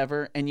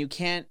whatever, and you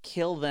can't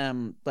kill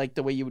them like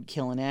the way you would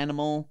kill an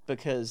animal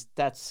because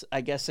that's,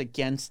 I guess,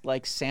 against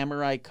like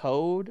samurai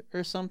code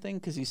or something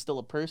because he's still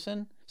a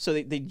person. So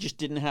they just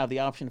didn't have the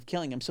option of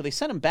killing him. So they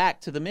sent him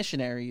back to the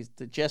missionaries,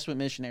 the Jesuit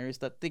missionaries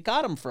that they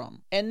got him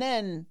from, and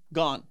then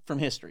gone from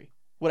history.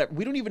 Whatever.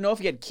 We don't even know if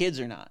he had kids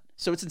or not.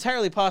 So it's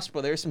entirely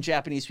possible there are some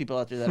Japanese people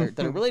out there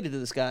that are related to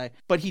this guy,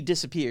 but he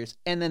disappears.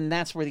 And then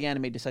that's where the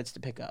anime decides to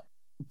pick up.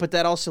 But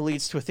that also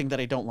leads to a thing that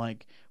I don't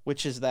like,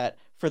 which is that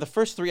for the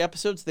first 3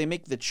 episodes, they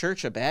make the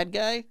church a bad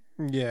guy.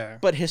 Yeah.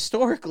 But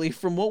historically,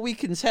 from what we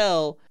can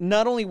tell,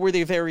 not only were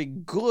they very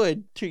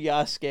good to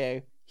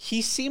Yasuke,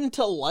 he seemed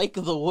to like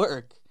the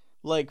work.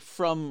 Like,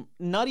 from,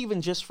 not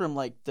even just from,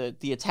 like, the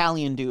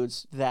Italian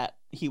dudes that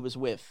he was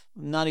with,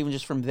 not even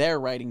just from their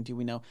writing do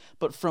we know,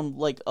 but from,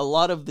 like, a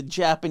lot of the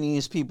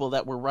Japanese people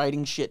that were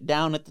writing shit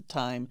down at the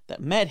time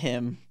that met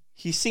him,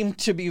 he seemed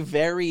to be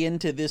very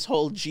into this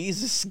whole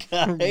Jesus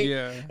guy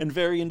and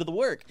very into the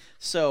work.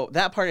 So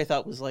that part I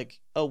thought was, like,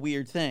 a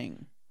weird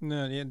thing.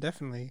 No, yeah,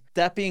 definitely.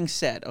 That being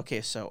said, okay,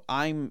 so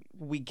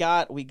we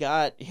got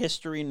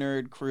history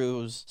nerd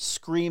crews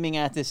screaming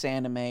at this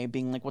anime,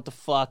 being like, what the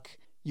fuck?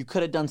 You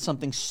could have done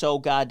something so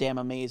goddamn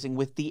amazing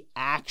with the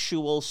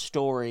actual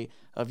story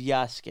of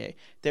Yasuke.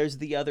 There's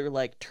the other,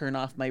 like, turn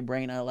off my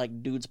brain, I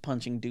like dudes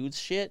punching dudes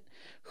shit,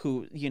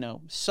 who,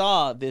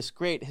 saw this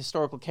great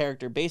historical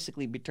character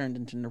basically be turned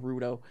into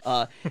Naruto.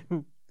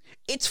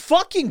 It's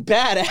fucking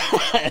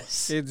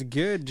badass. It's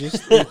good.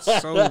 Just,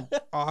 it's so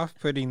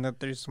off-putting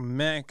that there's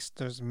mechs,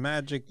 there's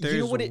magic,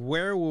 there's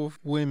werewolf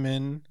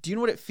women. Do you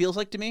know what it feels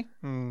like to me?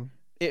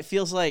 It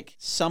feels like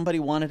somebody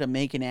wanted to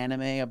make an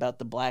anime about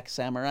the Black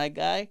Samurai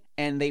guy,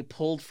 and they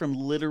pulled from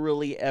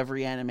literally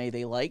every anime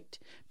they liked,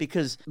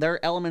 because there are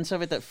elements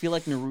of it that feel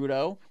like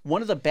Naruto.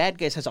 One of the bad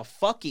guys has a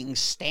fucking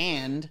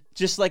stand,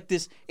 just like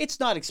this. It's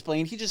not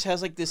explained. He just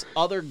has like this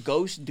other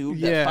ghost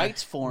dude that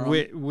fights for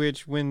him.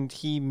 Which, when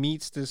he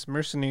meets this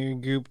mercenary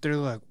group, they're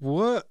like,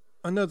 what?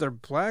 Another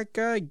black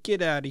guy?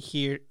 Get out of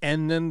here.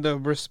 And then the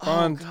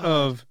response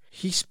of...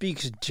 he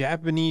speaks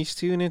Japanese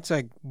too, and it's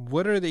like,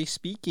 what are they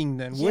speaking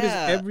then? What is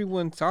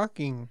everyone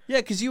talking? Yeah,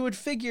 because you would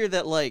figure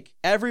that, like,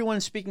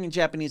 everyone's speaking in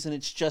Japanese and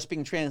it's just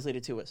being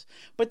translated to us.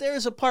 But there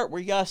is a part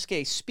where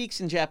Yasuke speaks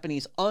in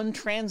Japanese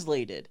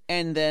untranslated,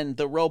 and then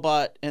the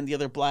robot and the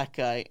other black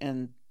guy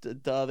and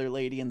the other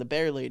lady and the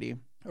bear lady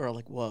Or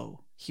like, whoa,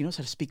 he knows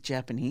how to speak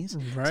Japanese?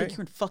 Right. It's like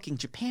you're in fucking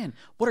Japan.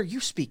 What are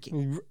you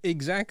speaking?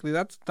 Exactly.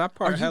 That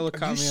part hella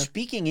caught me. Are you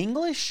speaking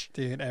English?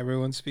 Dude,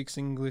 everyone speaks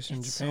English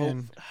in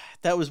Japan.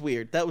 That was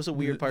weird. That was a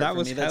weird part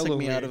for me. That took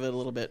me out of it a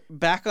little bit.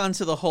 Back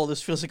onto the whole,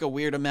 this feels like a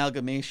weird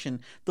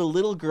amalgamation. The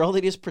little girl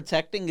that he's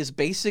protecting is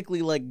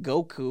basically like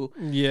Goku.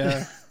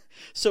 Yeah.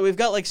 So we've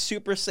got like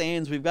Super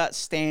Saiyans, we've got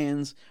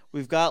Stans,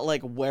 we've got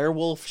like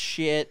werewolf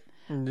shit.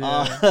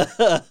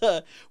 Yeah.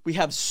 We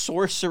have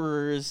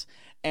sorcerers.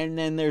 And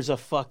then there's a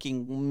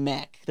fucking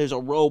mech. There's a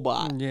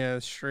robot. Yeah,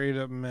 straight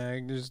up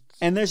mech.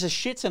 And there's a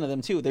shit ton of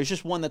them too. There's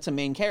just one that's a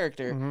main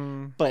character,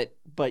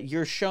 but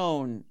you're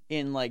shown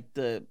in like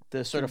the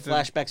sort of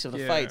flashbacks of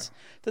the fights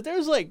that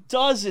there's like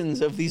dozens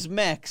of these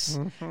mechs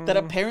that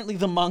apparently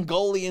the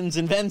Mongolians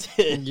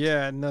invented.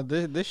 Yeah, no,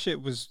 this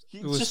shit was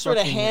just sort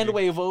of hand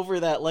wave over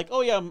that, like, oh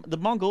yeah, the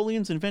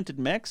Mongolians invented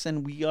mechs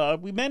and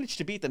we managed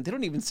to beat them. They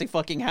don't even say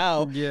fucking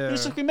how. Yeah,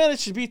 it's like we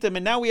managed to beat them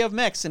and now we have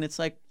mechs, and it's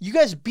like you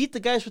guys beat the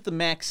guys with the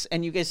mechs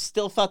and you guys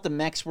still thought the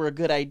mechs were a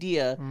good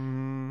idea.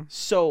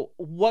 So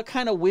what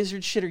kind of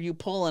wizard shit are you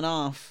pulling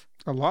off?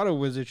 A lot of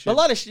wizard shit. A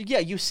lot of shit. Yeah,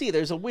 you see,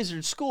 there's a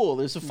wizard school.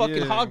 There's a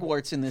fucking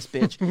Hogwarts in this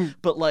bitch.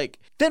 But like,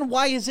 then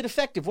why is it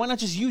effective? Why not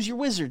just use your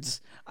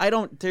wizards?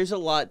 There's a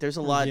lot. There's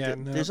a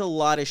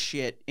lot of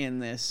shit in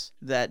this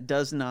that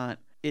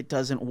it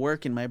doesn't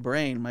work in my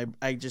brain.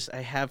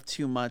 I have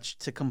too much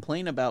to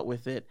complain about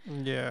with it.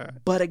 Yeah.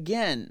 But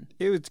again,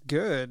 it was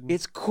good.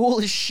 It's cool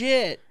as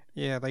shit.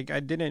 Yeah, like I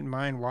didn't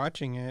mind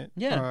watching it.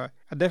 Yeah.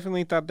 I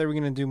definitely thought they were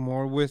going to do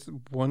more with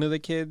one of the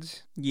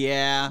kids.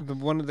 Yeah.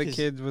 One of the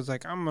kids was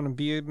like, I'm going to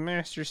be a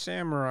master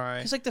samurai.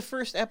 Because like the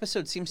first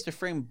episode seems to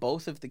frame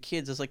both of the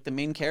kids as like the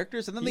main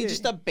characters, and then they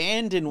just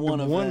abandon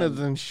one of them. One of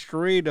them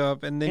straight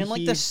up, and then and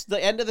like the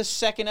end of the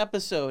second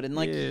episode, and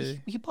like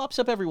he pops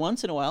up every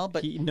once in a while,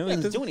 but he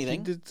doesn't do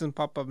anything. He doesn't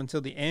pop up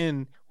until the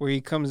end, where he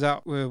comes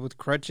out with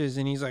crutches,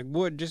 and he's like,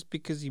 what, just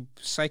because he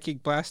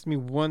psychic blasted me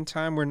one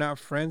time, we're not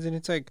friends? And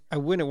it's like, I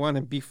wouldn't want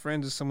to be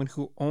friends with someone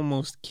who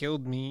almost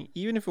killed me.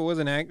 Even if it was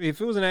an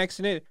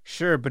accident,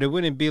 sure, but it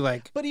wouldn't be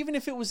like. But even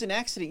if it was an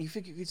accident, you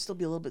figure you'd still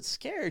be a little bit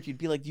scared. You'd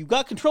be like, you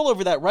got control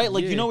over that, right?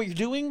 Like, you know what you're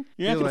doing?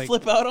 You're not gonna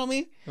flip out on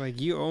me?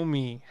 Like, you owe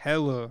me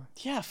hella.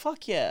 Yeah,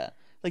 fuck yeah.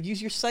 Like, use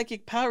your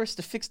psychic powers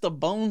to fix the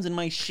bones in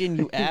my shin,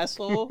 you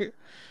asshole.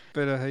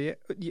 But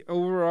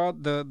overall,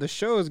 the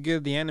show is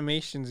good. The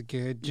animation's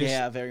good.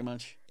 Yeah, very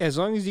much. As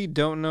long as you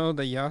don't know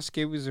that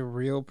Yasuke was a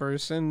real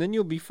person, then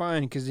you'll be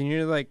fine. Because then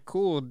you're like,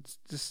 cool,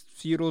 this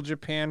feudal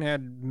Japan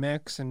had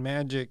mechs and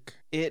magic.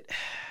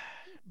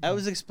 I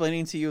was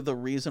explaining to you the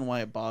reason why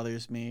it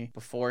bothers me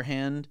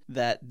beforehand,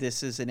 that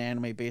this is an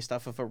anime based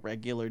off of a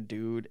regular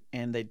dude,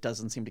 and it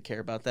doesn't seem to care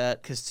about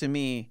that. Because to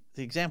me,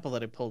 the example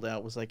that I pulled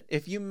out was like,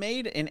 if you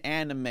made an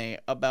anime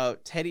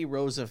about Teddy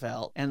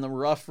Roosevelt and the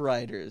Rough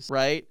Riders,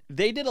 right?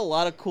 They did a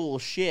lot of cool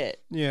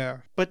shit. Yeah.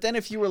 But then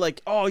if you were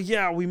like, oh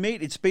yeah,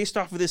 it's based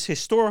off of this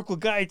historical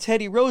guy,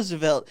 Teddy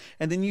Roosevelt,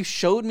 and then you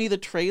showed me the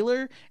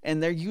trailer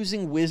and they're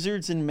using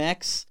wizards and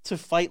mechs to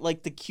fight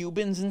like the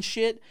Cubans and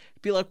shit,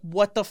 be like,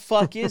 what the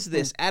fuck is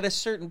this? At a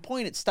certain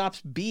point, it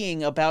stops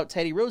being about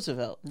Teddy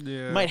Roosevelt.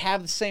 Yeah. Might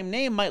have the same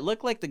name, might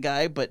look like the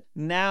guy, but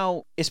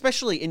now,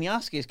 especially in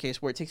Yasuke's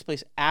case, where it takes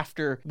place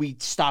after we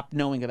stop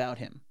knowing about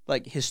him,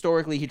 like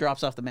historically he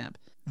drops off the map,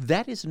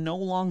 that is no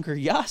longer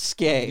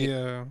Yasuke.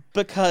 Yeah.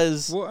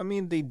 Because... Well, I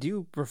mean, they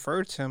do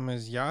refer to him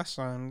as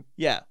Yasan.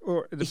 Yeah.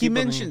 Or he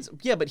mentions...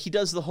 Yeah, but he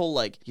does the whole,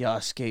 like,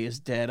 Yasuke is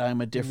dead, I'm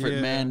a different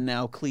man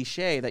now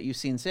cliche that you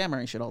see in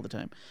samurai shit all the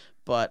time.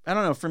 But, I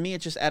don't know, for me,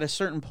 it's just at a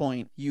certain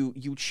point,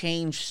 you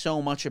change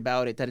so much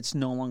about it that it's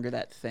no longer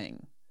that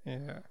thing.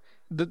 Yeah.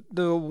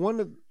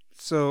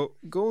 So,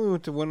 going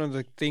into one of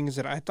the things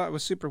that I thought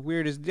was super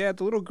weird is, the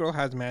little girl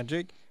has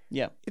magic.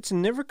 Yeah. It's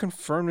never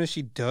confirmed that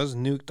she does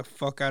nuke the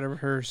fuck out of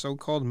her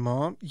so-called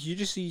mom. You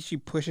just see she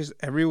pushes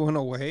everyone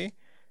away.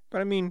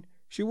 But, I mean,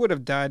 she would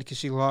have died because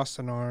she lost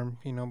an arm,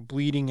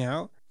 bleeding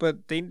out.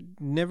 But they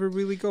never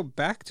really go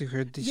back to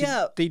her.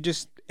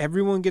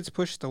 Everyone gets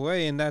pushed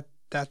away, and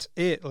that's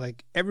it.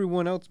 Like,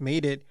 everyone else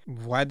made it.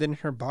 Why didn't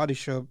her body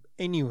show up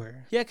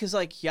anywhere? Yeah, because,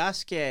 like,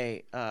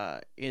 Yasuke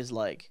is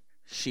like,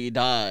 she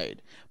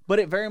died. But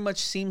it very much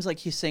seems like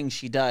he's saying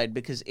she died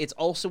because it's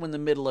also in the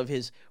middle of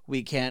his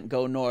we can't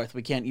go north,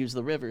 we can't use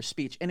the river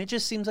speech. And it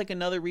just seems like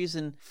another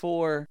reason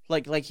for,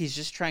 like he's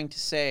just trying to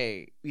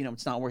say,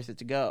 it's not worth it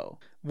to go.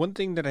 One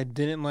thing that I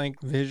didn't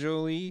like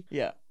visually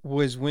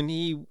was when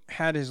he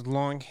had his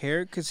long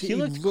hair. Because he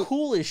looked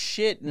cool as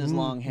shit in his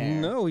long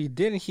hair. No, he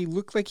didn't. He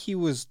looked like he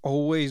was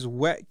always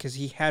wet because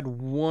he had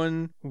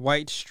one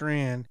white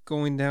strand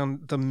going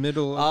down the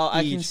middle of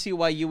I can see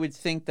why you would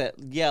think that,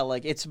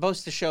 like it's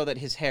supposed to show that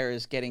his hair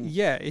is getting...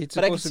 Yeah, it's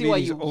supposed to be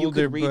he's older, you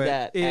could read but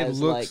that it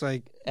as looks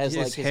like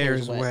his hair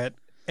is wet.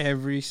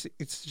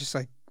 It's just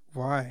like,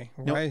 why?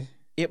 Why?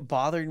 It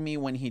bothered me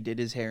when he did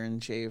his hair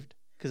and shaved.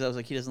 Because I was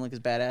like, he doesn't look as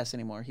badass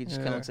anymore. He just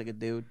kind of looks like a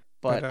dude.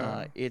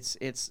 But it's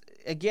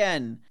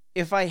again,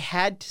 if I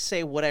had to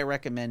say what I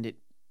recommend it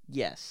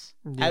yes.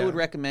 Yeah. I would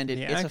recommend it.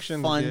 It's a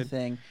fun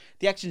thing.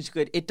 The action's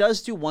good. It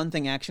does do one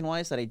thing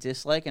action-wise that I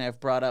dislike, and I've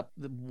brought up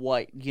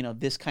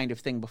this kind of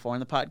thing before in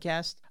the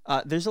podcast.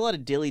 There's a lot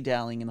of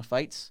dilly-dallying in the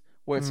fights,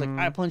 where it's like,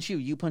 I punch you,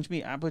 you punch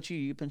me, I punch you,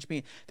 you punch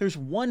me. There's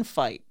one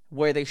fight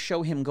where they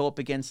show him go up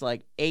against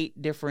like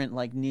 8 different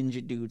like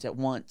ninja dudes at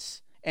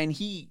once. And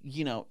he,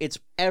 it's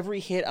every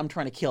hit I'm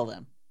trying to kill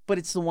them. But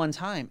it's the one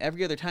time.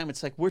 Every other time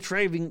it's like we're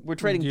trading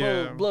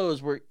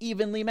blows, we're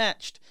evenly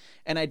matched.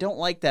 And I don't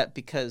like that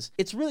because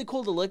it's really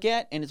cool to look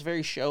at and it's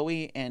very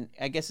showy, and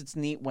I guess it's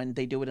neat when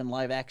they do it in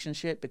live action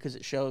shit because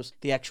it shows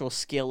the actual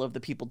skill of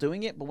the people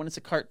doing it, but when it's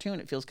a cartoon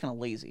it feels kind of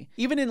lazy.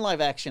 Even in live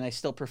action I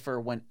still prefer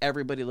when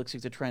everybody looks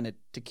like they're trying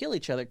to kill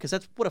each other, because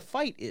that's what a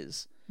fight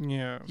is.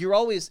 Yeah. You're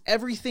always,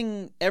 every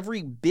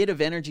bit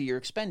of energy you're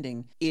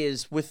expending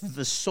is with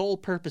the sole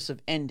purpose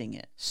of ending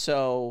it.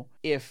 So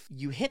if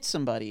you hit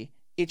somebody,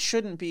 it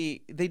shouldn't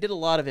be. They did a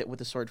lot of it with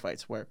the sword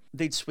fights where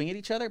they'd swing at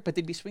each other, but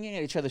they'd be swinging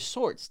at each other's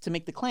swords to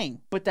make the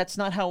clang. But that's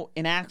not how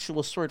an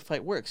actual sword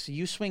fight works.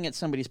 You swing at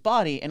somebody's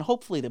body and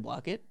hopefully they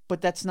block it,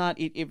 but that's not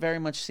it. It very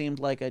much seemed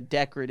like a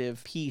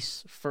decorative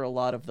piece for a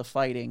lot of the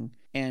fighting.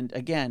 And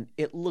again,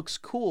 it looks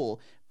cool,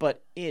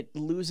 but it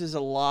loses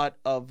a lot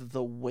of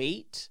the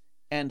weight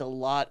and a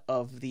lot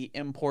of the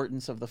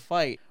importance of the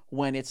fight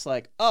when it's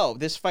like, oh,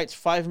 this fight's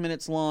 5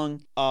 minutes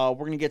long. We're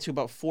going to get to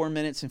about 4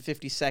 minutes and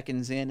 50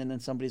 seconds in, and then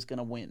somebody's going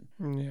to win.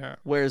 Yeah.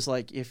 Whereas,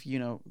 like, if,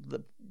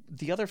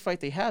 the other fight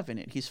they have in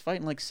it, he's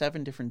fighting like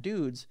 7 different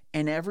dudes,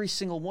 and every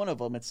single one of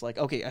them, it's like,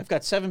 okay, I've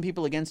got 7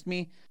 people against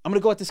me. I'm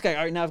going to go at this guy.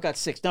 All right, now I've got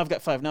 6. Now I've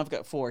got 5. Now I've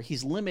got 4.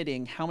 He's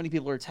limiting how many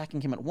people are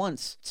attacking him at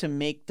once to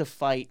make the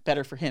fight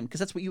better for him, because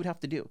that's what you would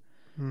have to do.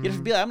 You'd have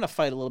to be like, I'm going to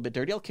fight a little bit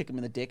dirty. I'll kick him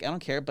in the dick. I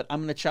don't care, but I'm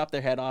going to chop their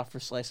head off or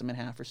slice them in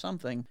half or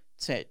something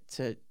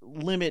to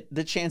limit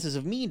the chances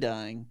of me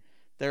dying.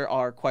 There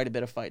are quite a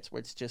bit of fights where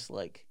it's just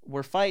like,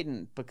 we're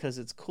fighting because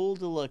it's cool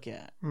to look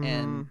at,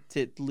 and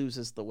it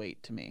loses the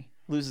weight to me,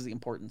 loses the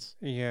importance.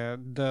 Yeah,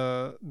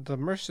 the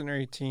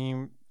mercenary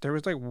team, there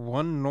was like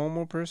one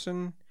normal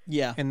person.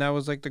 Yeah. And that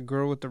was like the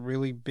girl with the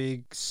really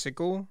big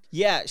sickle.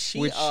 Yeah,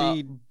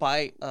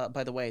 by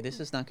the way, this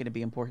is not going to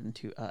be important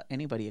to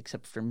anybody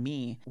except for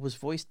me, was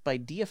voiced by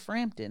Dia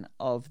Frampton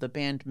of the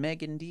band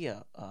Meg and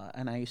Dia.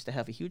 And I used to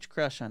have a huge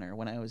crush on her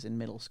when I was in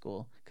middle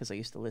school because I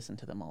used to listen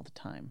to them all the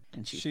time.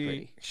 And she's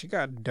pretty. She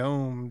got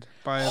domed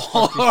by a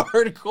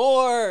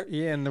hardcore.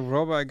 Yeah, and the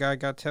robot guy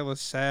got tell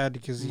us sad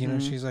because,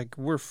 she's like,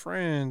 we're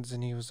friends.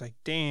 And he was like,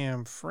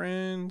 damn,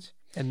 friends?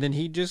 And then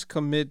he just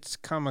commits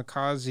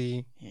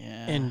kamikaze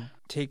and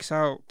takes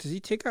out... Does he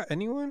take out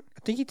anyone? I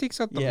think he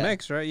takes out the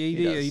mechs, right?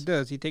 Yeah, he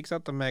does. He takes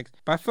out the mechs.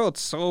 But I felt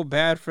so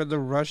bad for the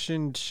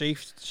Russian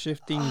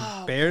shape-shifting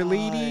bear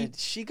lady.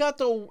 She got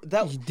the...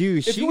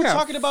 Dude, if you were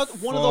talking about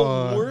one of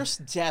the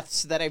worst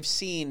deaths that I've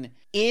seen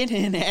in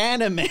an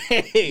anime.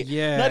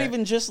 Yeah. Not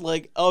even just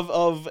like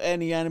of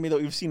any anime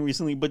that we've seen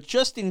recently, but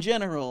just in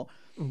general...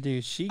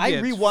 Dude, I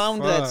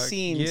rewound that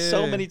scene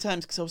so many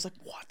times because I was like,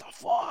 what the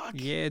fuck?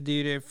 Yeah,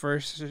 dude, at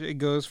first it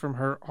goes from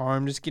her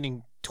arm just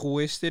getting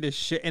twisted as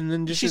shit, and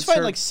then she's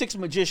fighting like 6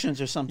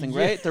 magicians or something,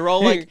 right? They're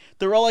all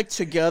like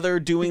together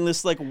doing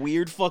this like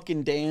weird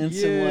fucking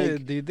dance and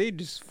like dude, they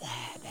just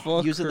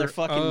using their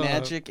fucking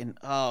magic, and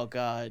oh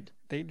god.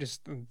 They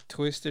just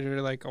twisted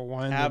her like a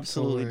wind-up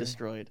absolutely toy.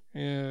 Destroyed.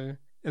 Yeah.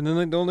 And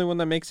then the only one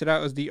that makes it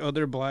out is the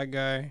other black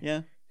guy.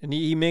 Yeah. And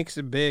he makes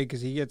it big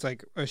because he gets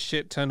like a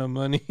shit ton of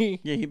money.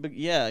 He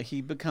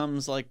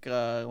becomes like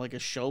a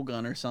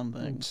shogun or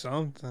something.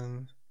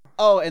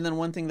 Oh, and then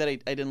one thing that I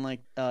didn't like,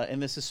 and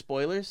this is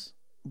spoilers,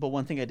 but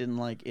one thing I didn't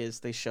like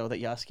is they show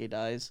that Yasuke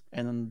dies,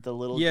 and then the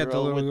little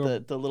girl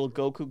with the little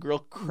Goku girl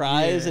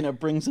cries, and it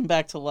brings him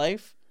back to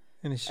life.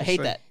 And it's just I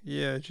hate that.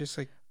 Yeah, it's just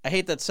like. I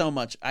hate that so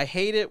much. I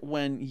hate it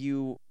when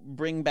you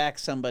bring back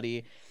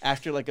somebody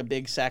after like a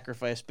big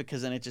sacrifice,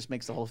 because then it just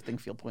makes the whole thing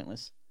feel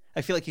pointless.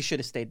 I feel like he should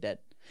have stayed dead.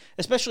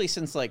 Especially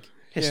since, like,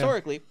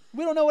 historically,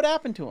 we don't know what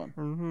happened to him.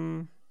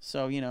 Mm-hmm.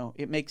 So,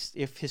 it makes...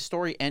 If his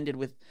story ended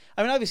with...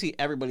 I mean, obviously,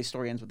 everybody's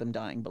story ends with him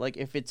dying. But, like,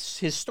 if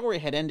his story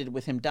had ended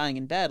with him dying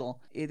in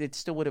battle, it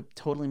still would have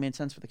totally made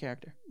sense for the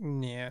character.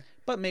 Yeah.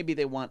 But maybe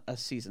they want a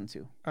season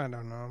 2. I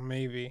don't know.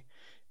 Maybe.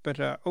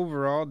 But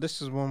overall,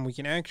 this is one we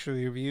can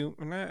actually review.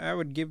 And I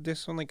would give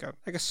this one like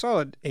a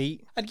solid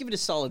 8. I'd give it a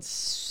solid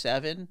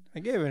 7. I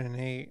gave it an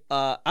 8.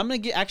 I'm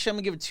going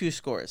to give it 2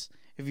 scores.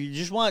 If you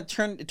just want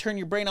to turn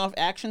your brain off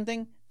action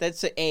thing,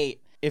 that's an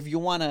 8. If you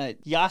want a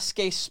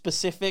Yasuke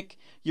specific,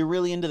 you're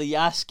really into the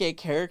Yasuke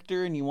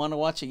character and you want to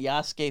watch a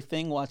Yasuke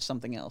thing, watch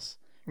something else.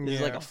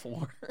 It's like a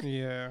 4.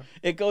 Yeah.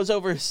 It goes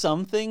over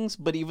some things,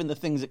 but even the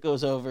things it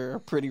goes over are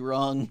pretty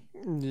wrong.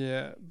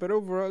 Yeah. But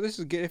overall, this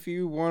is good if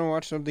you want to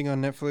watch something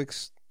on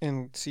Netflix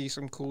and see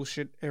some cool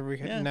shit every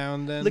now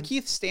and then.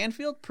 Lakeith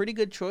Stanfield, pretty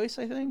good choice,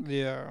 I think.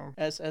 Yeah.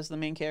 As the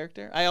main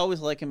character. I always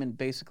like him in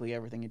basically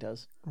everything he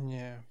does.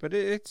 Yeah. But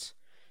it's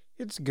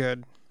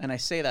good. And I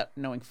say that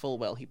knowing full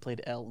well he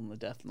played L in the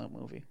Death Note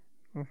movie.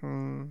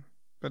 Mm-hmm.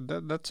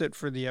 But that's it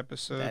for the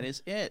episode. That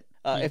is it.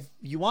 If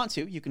you want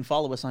to, you can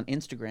follow us on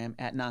Instagram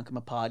at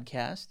Nakama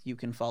Podcast. You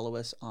can follow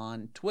us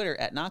on Twitter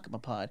at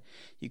Nakama Pod.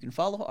 You can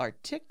follow our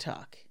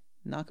TikTok,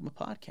 Nakama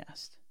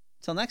Podcast.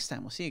 Until next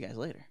time, we'll see you guys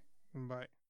later. Bye.